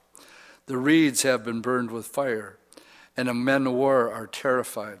blocked. The reeds have been burned with fire, and the men of war are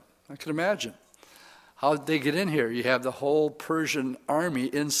terrified. I can imagine. How did they get in here? You have the whole Persian army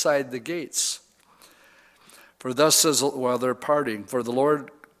inside the gates. For thus says, while they're parting, for the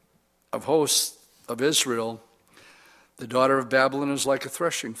Lord of hosts of Israel, the daughter of Babylon is like a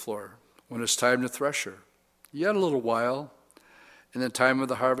threshing floor when it's time to thresh her. Yet a little while, and the time of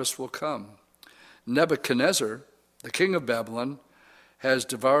the harvest will come. Nebuchadnezzar, the king of Babylon, has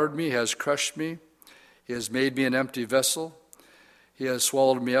devoured me, has crushed me. He has made me an empty vessel. He has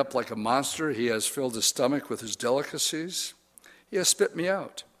swallowed me up like a monster. He has filled his stomach with his delicacies. He has spit me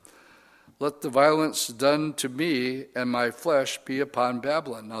out. Let the violence done to me and my flesh be upon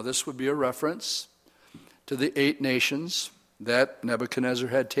Babylon. Now this would be a reference to the 8 nations that Nebuchadnezzar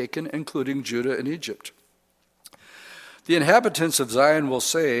had taken, including Judah and Egypt. The inhabitants of Zion will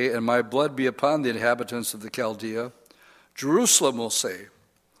say, and my blood be upon the inhabitants of the Chaldea. Jerusalem will say,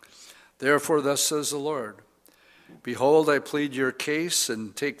 therefore thus says the Lord, behold, I plead your case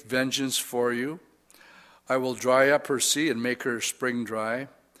and take vengeance for you. I will dry up her sea and make her spring dry.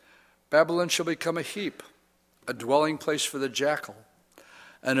 Babylon shall become a heap, a dwelling place for the jackal,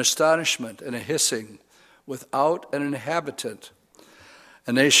 an astonishment and a hissing, without an inhabitant.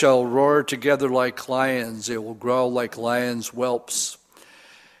 And they shall roar together like lions. They will growl like lions' whelps.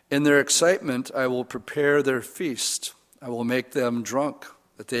 In their excitement I will prepare their feast. I will make them drunk,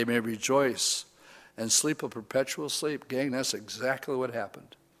 that they may rejoice and sleep a perpetual sleep. Gang, that's exactly what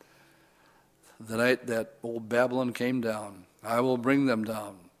happened. The night that old Babylon came down, I will bring them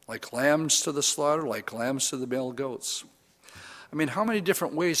down, like lambs to the slaughter, like lambs to the male goats. I mean, how many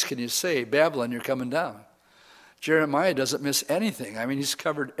different ways can you say, Babylon, you're coming down? Jeremiah doesn't miss anything. I mean, he's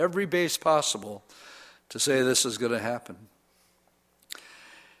covered every base possible to say this is going to happen.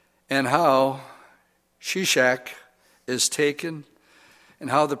 And how Shishak is taken, and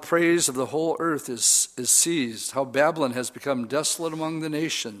how the praise of the whole earth is seized, how Babylon has become desolate among the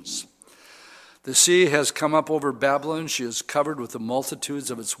nations. The sea has come up over Babylon. She is covered with the multitudes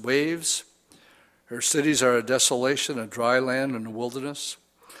of its waves. Her cities are a desolation, a dry land and a wilderness,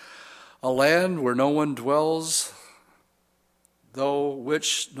 a land where no one dwells, though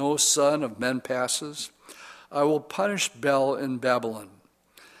which no son of men passes. I will punish Bel in Babylon,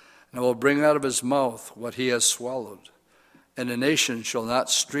 and I will bring out of his mouth what he has swallowed, and a nation shall not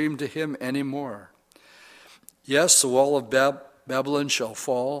stream to him any more. Yes, the wall of Babylon shall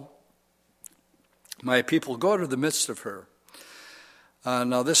fall. My people go to the midst of her.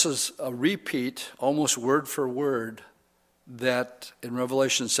 Now this is a repeat, almost word for word, that in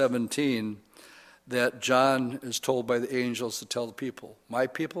Revelation 17, that John is told by the angels to tell the people, my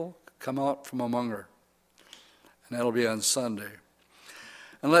people, come out from among her. And that'll be on Sunday.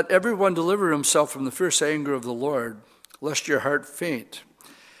 And let everyone deliver himself from the fierce anger of the Lord, lest your heart faint,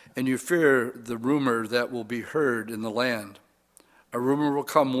 and you fear the rumor that will be heard in the land. A rumor will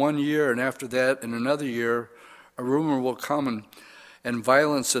come 1 year, and after that, in another year, a rumor will come, and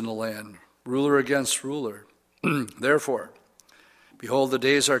violence in the land, ruler against ruler. Therefore, behold, the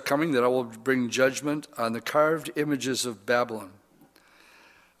days are coming that I will bring judgment on the carved images of Babylon.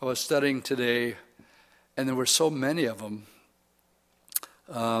 I was studying today, and there were so many of them,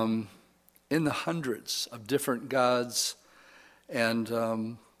 in the hundreds of different gods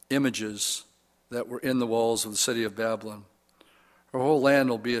and images that were in the walls of the city of Babylon. Her whole land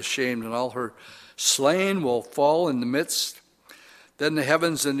will be ashamed, and all her slain will fall in the midst. Then the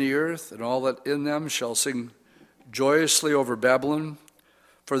heavens and the earth and all that in them shall sing joyously over Babylon,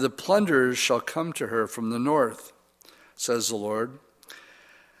 for the plunderers shall come to her from the north, says the Lord.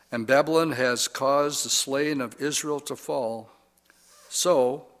 And Babylon has caused the slain of Israel to fall.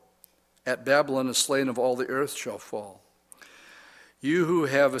 So, at Babylon the slain of all the earth shall fall. You who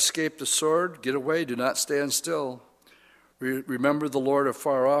have escaped the sword, get away, do not stand still. Remember the Lord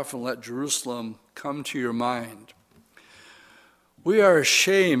afar off, and let Jerusalem come to your mind. We are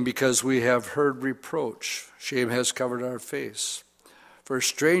ashamed because we have heard reproach. Shame has covered our face. For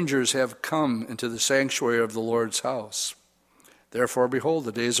strangers have come into the sanctuary of the Lord's house. Therefore, behold,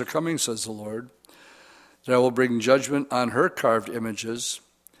 the days are coming, says the Lord, that I will bring judgment on her carved images,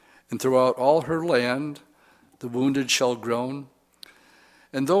 and throughout all her land the wounded shall groan.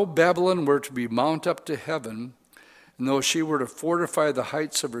 And though Babylon were to be mount up to heaven, and though she were to fortify the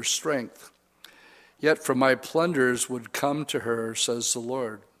heights of her strength, yet from my plunderers would come to her, says the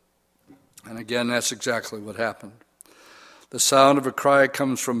Lord. And again, that's exactly what happened. The sound of a cry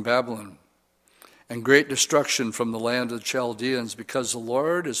comes from Babylon, and great destruction from the land of the Chaldeans, because the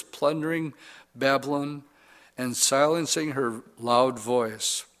Lord is plundering Babylon and silencing her loud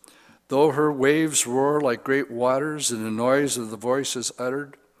voice. Though her waves roar like great waters, and the noise of the voice is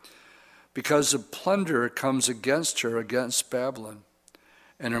uttered, because the plunderer comes against her, against Babylon,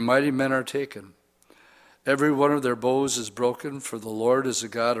 and her mighty men are taken. Every one of their bows is broken, for the Lord is a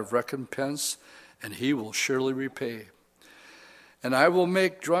God of recompense, and he will surely repay. And I will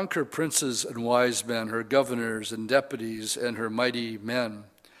make drunk her princes and wise men, her governors and deputies, and her mighty men.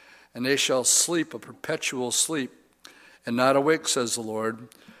 And they shall sleep a perpetual sleep, and not awake, says the Lord,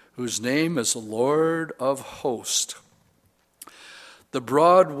 whose name is the Lord of hosts. The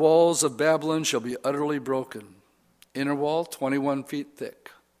broad walls of Babylon shall be utterly broken. Inner wall, 21 feet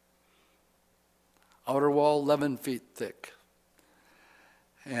thick. Outer wall, 11 feet thick.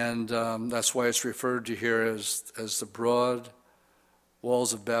 And that's why it's referred to here as the broad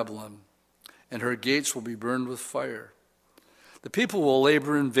walls of Babylon. And her gates will be burned with fire. The people will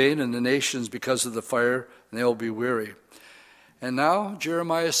labor in vain in the nations because of the fire, and they will be weary. And now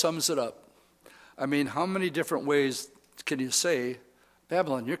Jeremiah sums it up. I mean, how many different ways can you say,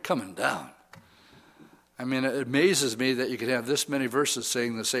 Babylon, you're coming down? I mean, it amazes me that you can have this many verses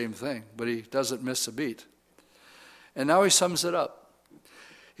saying the same thing, but he doesn't miss a beat. And now he sums it up.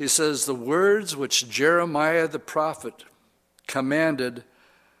 He says, the words which Jeremiah the prophet commanded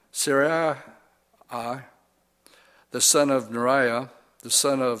Seraiah, the son of Neriah, the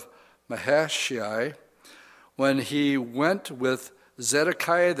son of Mahashai, when he went with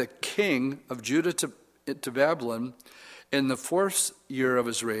Zedekiah the king of Judah to Babylon in the 4th year of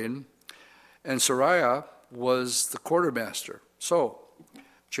his reign, and Seraiah was the quartermaster. So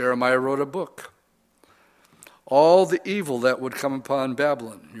Jeremiah wrote a book. All the evil that would come upon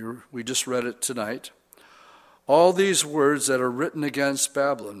Babylon. We just read it tonight. All these words that are written against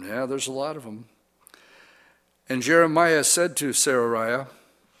Babylon. Yeah, there's a lot of them. And Jeremiah said to Seraiah,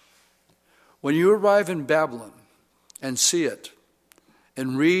 when you arrive in Babylon and see it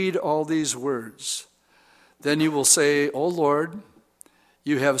and read all these words, then you will say, O Lord,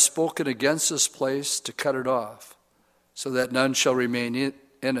 you have spoken against this place to cut it off, so that none shall remain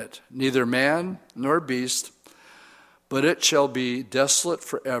in it, neither man nor beast, but it shall be desolate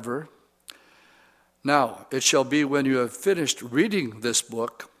forever. Now, it shall be when you have finished reading this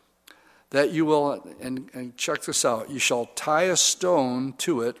book that you will, and check this out, you shall tie a stone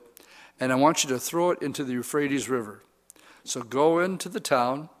to it, and I want you to throw it into the Euphrates River. So go into the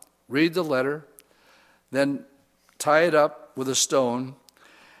town, read the letter, then tie it up with a stone,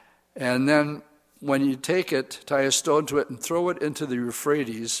 and then when you take it, tie a stone to it and throw it into the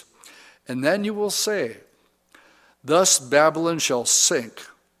Euphrates, and then you will say, thus Babylon shall sink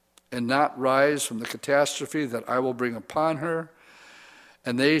and not rise from the catastrophe that I will bring upon her,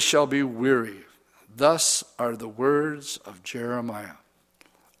 and they shall be weary. Thus are the words of Jeremiah.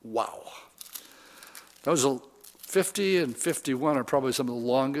 Wow. Those 50 and 51 are probably some of the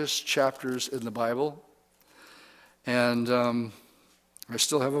longest chapters in the Bible. And I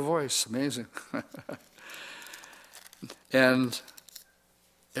still have a voice. Amazing. And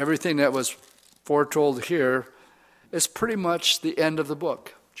everything that was foretold here is pretty much the end of the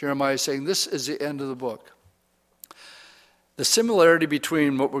book. Jeremiah is saying this is the end of the book. The similarity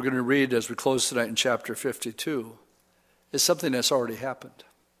between what we're going to read as we close tonight in chapter 52 is something that's already happened.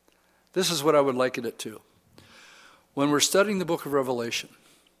 This is what I would liken it to. When we're studying the book of Revelation,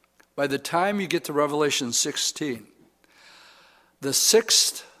 by the time you get to Revelation 16, the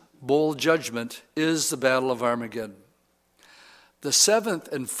sixth bowl judgment is the Battle of Armageddon. The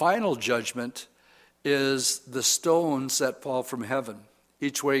seventh and final judgment is the stones that fall from heaven,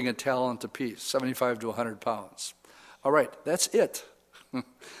 each weighing a talent apiece, 75 to 100 pounds. All right, that's it.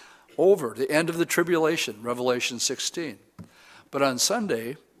 Over, the end of the tribulation, Revelation 16. But on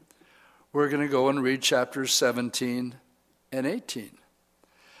Sunday, we're going to go and read chapters 17 and 18,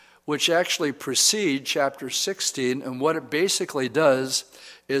 which actually precede chapter 16. And what it basically does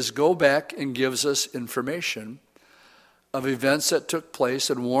is go back and gives us information of events that took place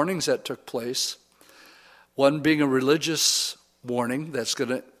and warnings that took place, one being a religious warning that's going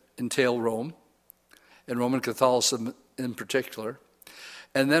to entail Rome, and Roman Catholicism in particular,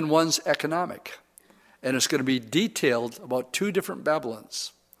 and then one's economic. And it's going to be detailed about two different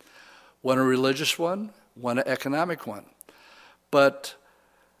Babylons, one a religious one, one an economic one. But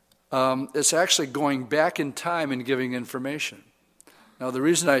it's actually going back in time and giving information. Now, the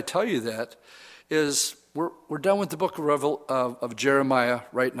reason I tell you that is we're done with the book of Jeremiah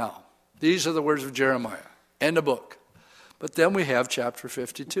right now. These are the words of Jeremiah, end of book. But then we have chapter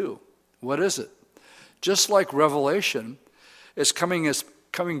 52. What is it? Just like Revelation is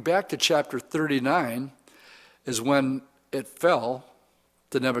coming back to chapter 39 is when it fell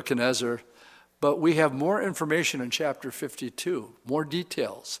to Nebuchadnezzar, but we have more information in chapter 52, more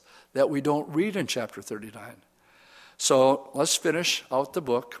details that we don't read in chapter 39. So let's finish out the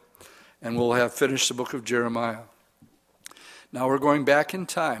book, and we'll have finished the book of Jeremiah. Now we're going back in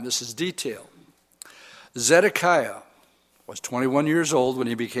time. This is detail. Zedekiah was 21 years old when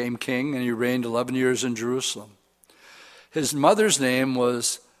he became king, and he reigned 11 years in Jerusalem. His mother's name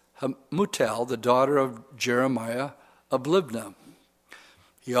was Hamutal, the daughter of Jeremiah of Libnah.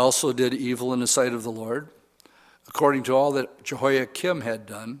 He also did evil in the sight of the Lord, according to all that Jehoiakim had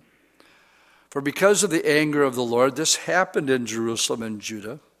done. For because of the anger of the Lord, this happened in Jerusalem and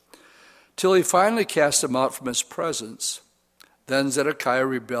Judah, till he finally cast them out from his presence. Then Zedekiah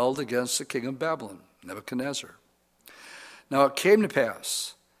rebelled against the king of Babylon, Nebuchadnezzar. Now it came to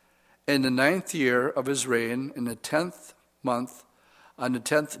pass, in the 9th year of his reign, in the 10th month, on the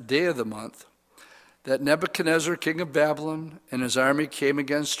 10th day of the month, that Nebuchadnezzar, king of Babylon, and his army came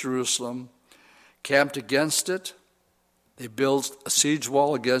against Jerusalem, camped against it. They built a siege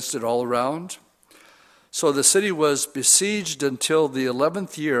wall against it all around. So the city was besieged until the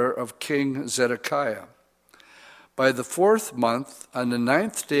 11th year of King Zedekiah. By the 4th month, on the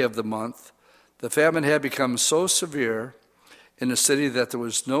 9th day of the month, the famine had become so severe in the city that there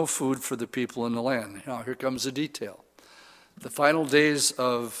was no food for the people in the land. Now, here comes the detail. The final days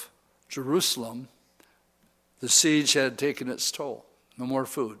of Jerusalem, the siege had taken its toll. No more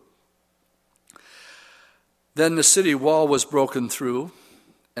food. Then the city wall was broken through,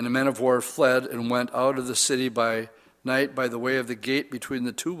 and the men of war fled and went out of the city by night by the way of the gate between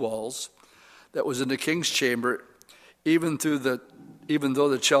the two walls. that was in the king's chamber, even though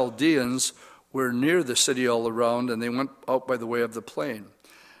the Chaldeans were near the city all around, and they went out by the way of the plain.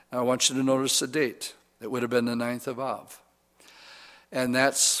 Now I want you to notice the date. It would have been the 9th of Av. And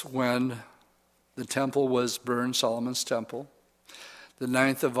that's when the temple was burned, Solomon's temple. The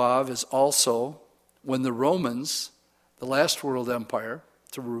 9th of Av is also when the Romans, the last world empire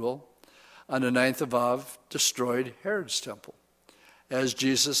to rule, on the 9th of Av destroyed Herod's temple. As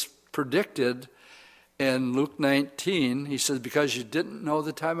Jesus predicted in Luke 19, he says, because you didn't know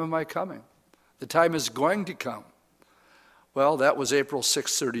the time of my coming. The time is going to come. Well, that was April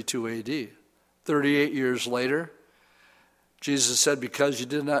 632 AD. 38 years later, Jesus said, because you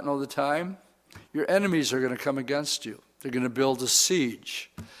did not know the time, your enemies are going to come against you. They're going to build a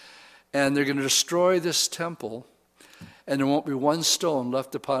siege. And they're going to destroy this temple. And there won't be one stone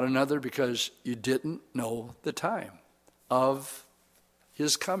left upon another because you didn't know the time of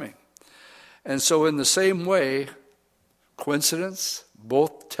his coming. And so in the same way, coincidence,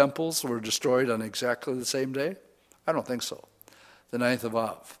 both temples were destroyed on exactly the same day? I don't think so. The 9th of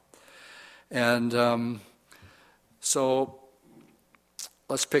Av. And so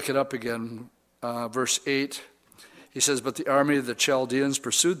let's pick it up again. Verse 8, he says, but the army of the Chaldeans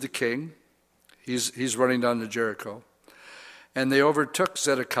pursued the king. He's running down to Jericho. And they overtook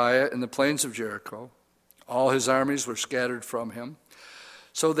Zedekiah in the plains of Jericho. All his armies were scattered from him.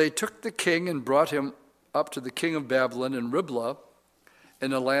 So they took the king and brought him up to the king of Babylon in Riblah,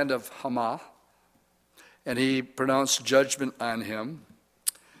 in the land of Hamath, and he pronounced judgment on him.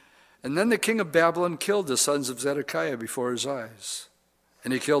 And then the king of Babylon killed the sons of Zedekiah before his eyes,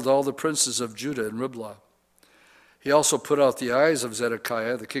 and he killed all the princes of Judah in Riblah. He also put out the eyes of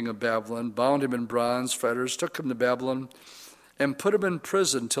Zedekiah, the king of Babylon, bound him in bronze fetters, took him to Babylon, and put him in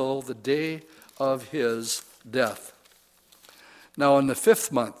prison till the day of his death. Now in the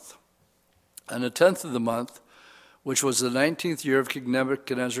 5th month, on the 10th of the month, which was the 19th year of King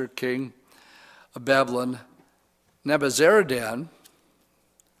Nebuchadnezzar, king of Babylon, Nebuzaradan,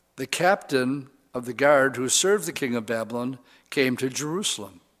 the captain of the guard who served the king of Babylon, came to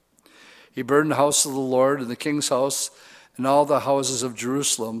Jerusalem. He burned the house of the Lord and the king's house and all the houses of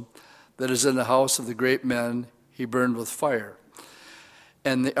Jerusalem that is in the house of the great men he burned with fire.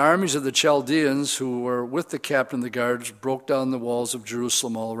 And the armies of the Chaldeans who were with the captain of the guards broke down the walls of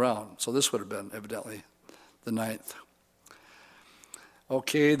Jerusalem all around. So this would have been evidently the 9th.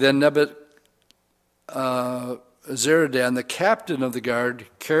 Okay, then Nebuzaradan, the captain of the guard,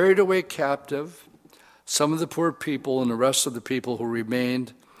 carried away captive some of the poor people and the rest of the people who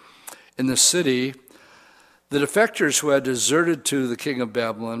remained in the city, the defectors who had deserted to the king of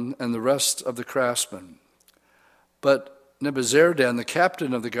Babylon, and the rest of the craftsmen. But Nebuzaradan, the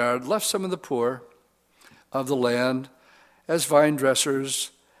captain of the guard, left some of the poor of the land as vine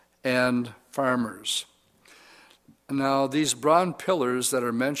dressers and farmers. Now, these bronze pillars that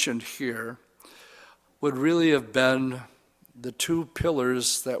are mentioned here would really have been the 2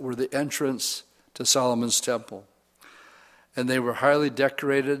 pillars that were the entrance to Solomon's temple. And they were highly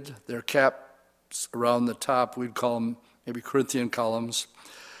decorated. Their caps around the top, we'd call them maybe Corinthian columns.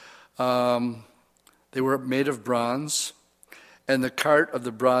 They were made of bronze. And the cart of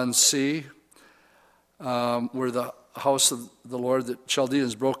the bronze sea, where the house of the Lord, the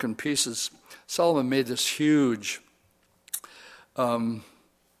Chaldeans broke in pieces. Solomon made this huge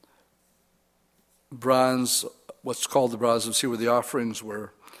bronze, what's called the bronze sea, where the offerings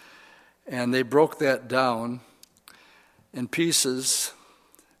were. And they broke that down in pieces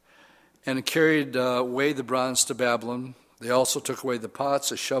and carried away the bronze to Babylon. They also took away the pots,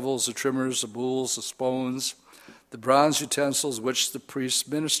 the shovels, the trimmers, the bowls, the spoons, the bronze utensils which the priests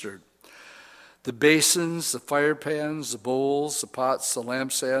ministered, the basins, the fire pans, the bowls, the pots, the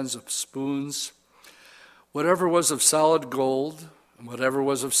lampstands, the spoons, whatever was of solid gold and whatever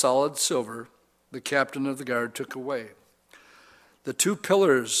was of solid silver, the captain of the guard took away. The 2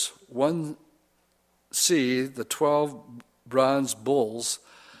 pillars, one sea, the 12 bronze bulls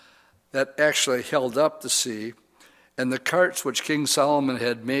that actually held up the sea, and the carts which King Solomon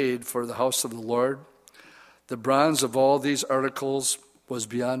had made for the house of the Lord, the bronze of all these articles was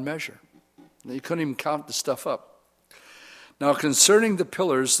beyond measure. You couldn't even count the stuff up. Now concerning the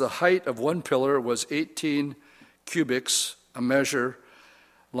pillars, the height of one pillar was 18 cubits, a measure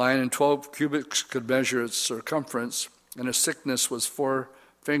line, and 12 cubits could measure its circumference, and its thickness was 4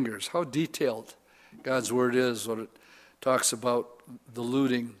 fingers. How detailed God's word is when it talks about the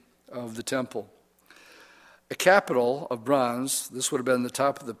looting of the temple. A capital of bronze, this would have been the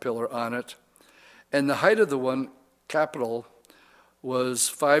top of the pillar on it, and the height of the one capital was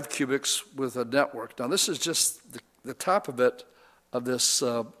 5 cubits with a network. Now this is just the top of it, of this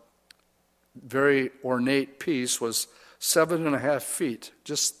very ornate piece was 7.5 feet,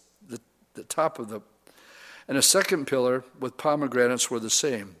 just the top of the, and a second pillar with pomegranates were the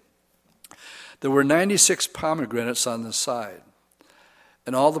same. There were 96 pomegranates on the side,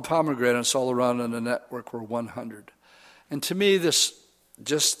 and all the pomegranates all around on the network were 100. And to me, this,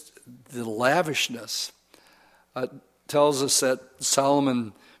 just the lavishness, tells us that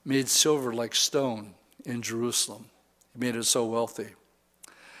Solomon made silver like stone in Jerusalem. He made it so wealthy.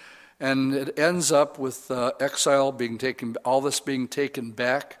 And it ends up with exile being taken, all this being taken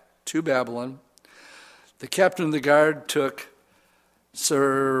back to Babylon. The captain of the guard took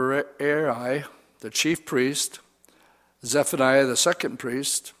Seraiah, the chief priest, Zephaniah, the second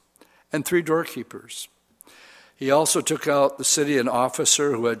priest, and 3 doorkeepers. He also took out the city an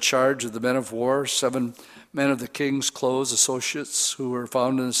officer who had charge of the men of war, 7 men of the king's clothes associates who were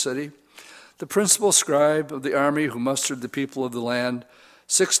found in the city, the principal scribe of the army who mustered the people of the land,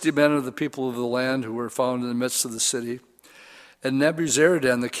 60 men of the people of the land who were found in the midst of the city. And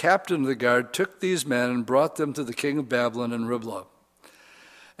Nebuzaradan, the captain of the guard, took these men and brought them to the king of Babylon in Riblah.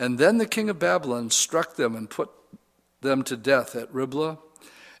 And then the king of Babylon struck them and put them to death at Riblah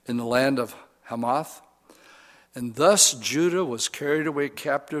in the land of Hamath. And thus Judah was carried away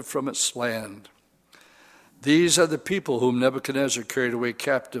captive from its land. These are the people whom Nebuchadnezzar carried away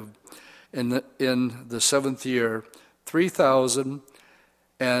captive in the 7th year,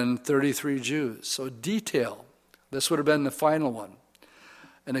 3,033 Jews. So detail. This would have been the final one.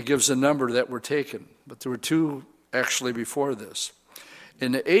 And it gives a number that were taken. But there were 2 actually before this.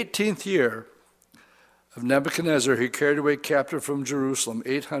 In the 18th year of Nebuchadnezzar, he carried away captive from Jerusalem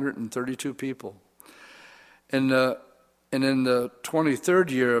 832 people. And in the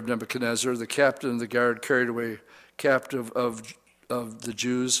 23rd year of Nebuchadnezzar, the captain of the guard carried away captive of the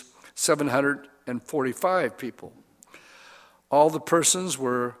Jews 745 people. All the persons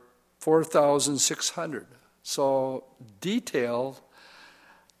were 4,600. So detail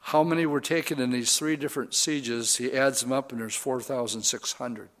how many were taken in these 3 different sieges. He adds them up and there's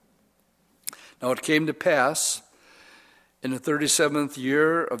 4,600. Now it came to pass in the 37th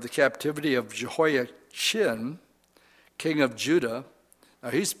year of the captivity of Jehoiachin, king of Judah.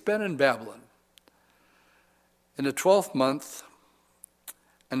 Now he's been in Babylon. In the 12th month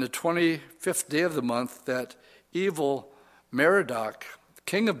and the 25th day of the month, that evil Merodach,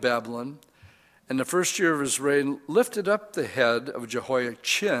 king of Babylon, in the first year of his reign, lifted up the head of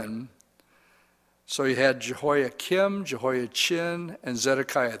Jehoiachin. So he had Jehoiakim, Jehoiachin, and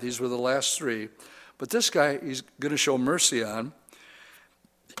Zedekiah. These were the last 3. But this guy, he's going to show mercy on.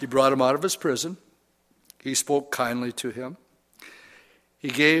 He brought him out of his prison. He spoke kindly to him. He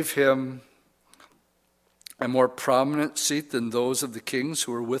gave him a more prominent seat than those of the kings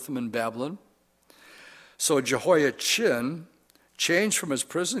who were with him in Babylon. So Jehoiachin changed from his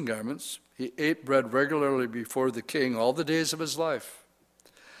prison garments. He ate bread regularly before the king all the days of his life.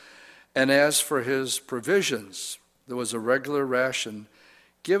 And as for his provisions, there was a regular ration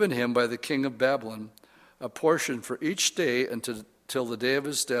given him by the king of Babylon, a portion for each day until the day of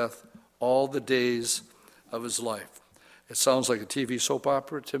his death, all the days of his life. It sounds like a TV soap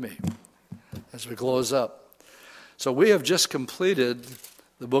opera to me as we close up. So we have just completed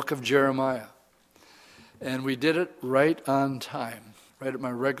the book of Jeremiah, and we did it right on time. Right at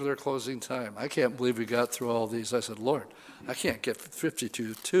my regular closing time. I can't believe we got through all these. I said, Lord, I can't get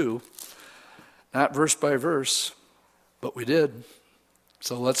 52, not verse by verse, but we did.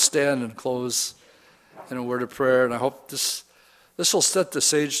 So let's stand and close in a word of prayer. And I hope this will set the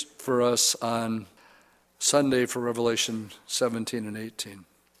stage for us on Sunday for Revelation 17 and 18.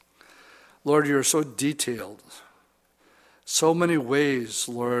 Lord, you're so detailed. So many ways,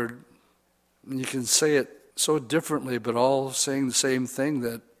 Lord. You can say it so differently, but all saying the same thing,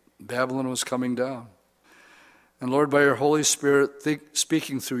 that Babylon was coming down. And Lord, by your Holy Spirit,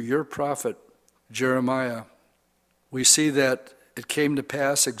 speaking through your prophet, Jeremiah, we see that it came to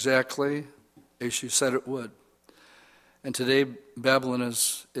pass exactly as you said it would. And today, Babylon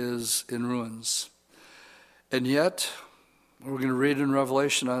is in ruins. And yet, we're going to read in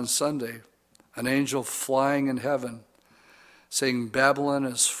Revelation on Sunday, an angel flying in heaven, saying, Babylon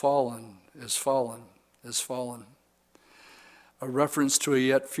is fallen, is fallen, is fallen. A reference to a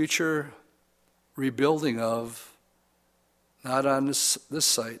yet future rebuilding of, not on this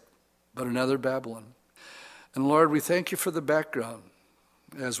site, but another Babylon. And Lord, we thank you for the background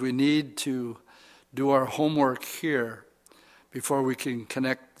as we need to do our homework here before we can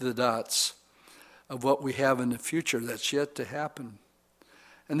connect the dots of what we have in the future that's yet to happen.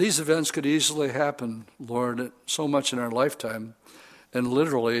 And these events could easily happen, Lord, so much in our lifetime, and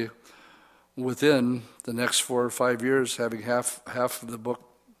literally within the next 4 or 5 years, having half of the book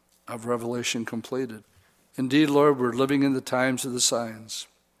of Revelation completed. Indeed, Lord, we're living in the times of the signs.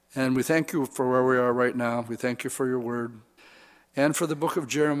 And we thank you for where we are right now. We thank you for your word and for the book of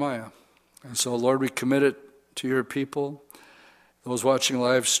Jeremiah. And so, Lord, we commit it to your people, those watching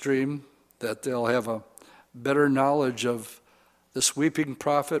live stream, that they'll have a better knowledge of this weeping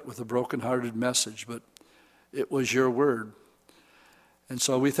prophet with a brokenhearted message. But it was your word. And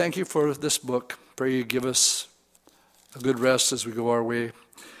so we thank you for this book. Pray you give us a good rest as we go our way.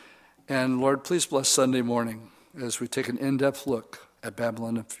 And Lord, please bless Sunday morning as we take an in-depth look at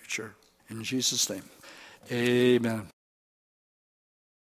Babylon and future. In Jesus' name, amen.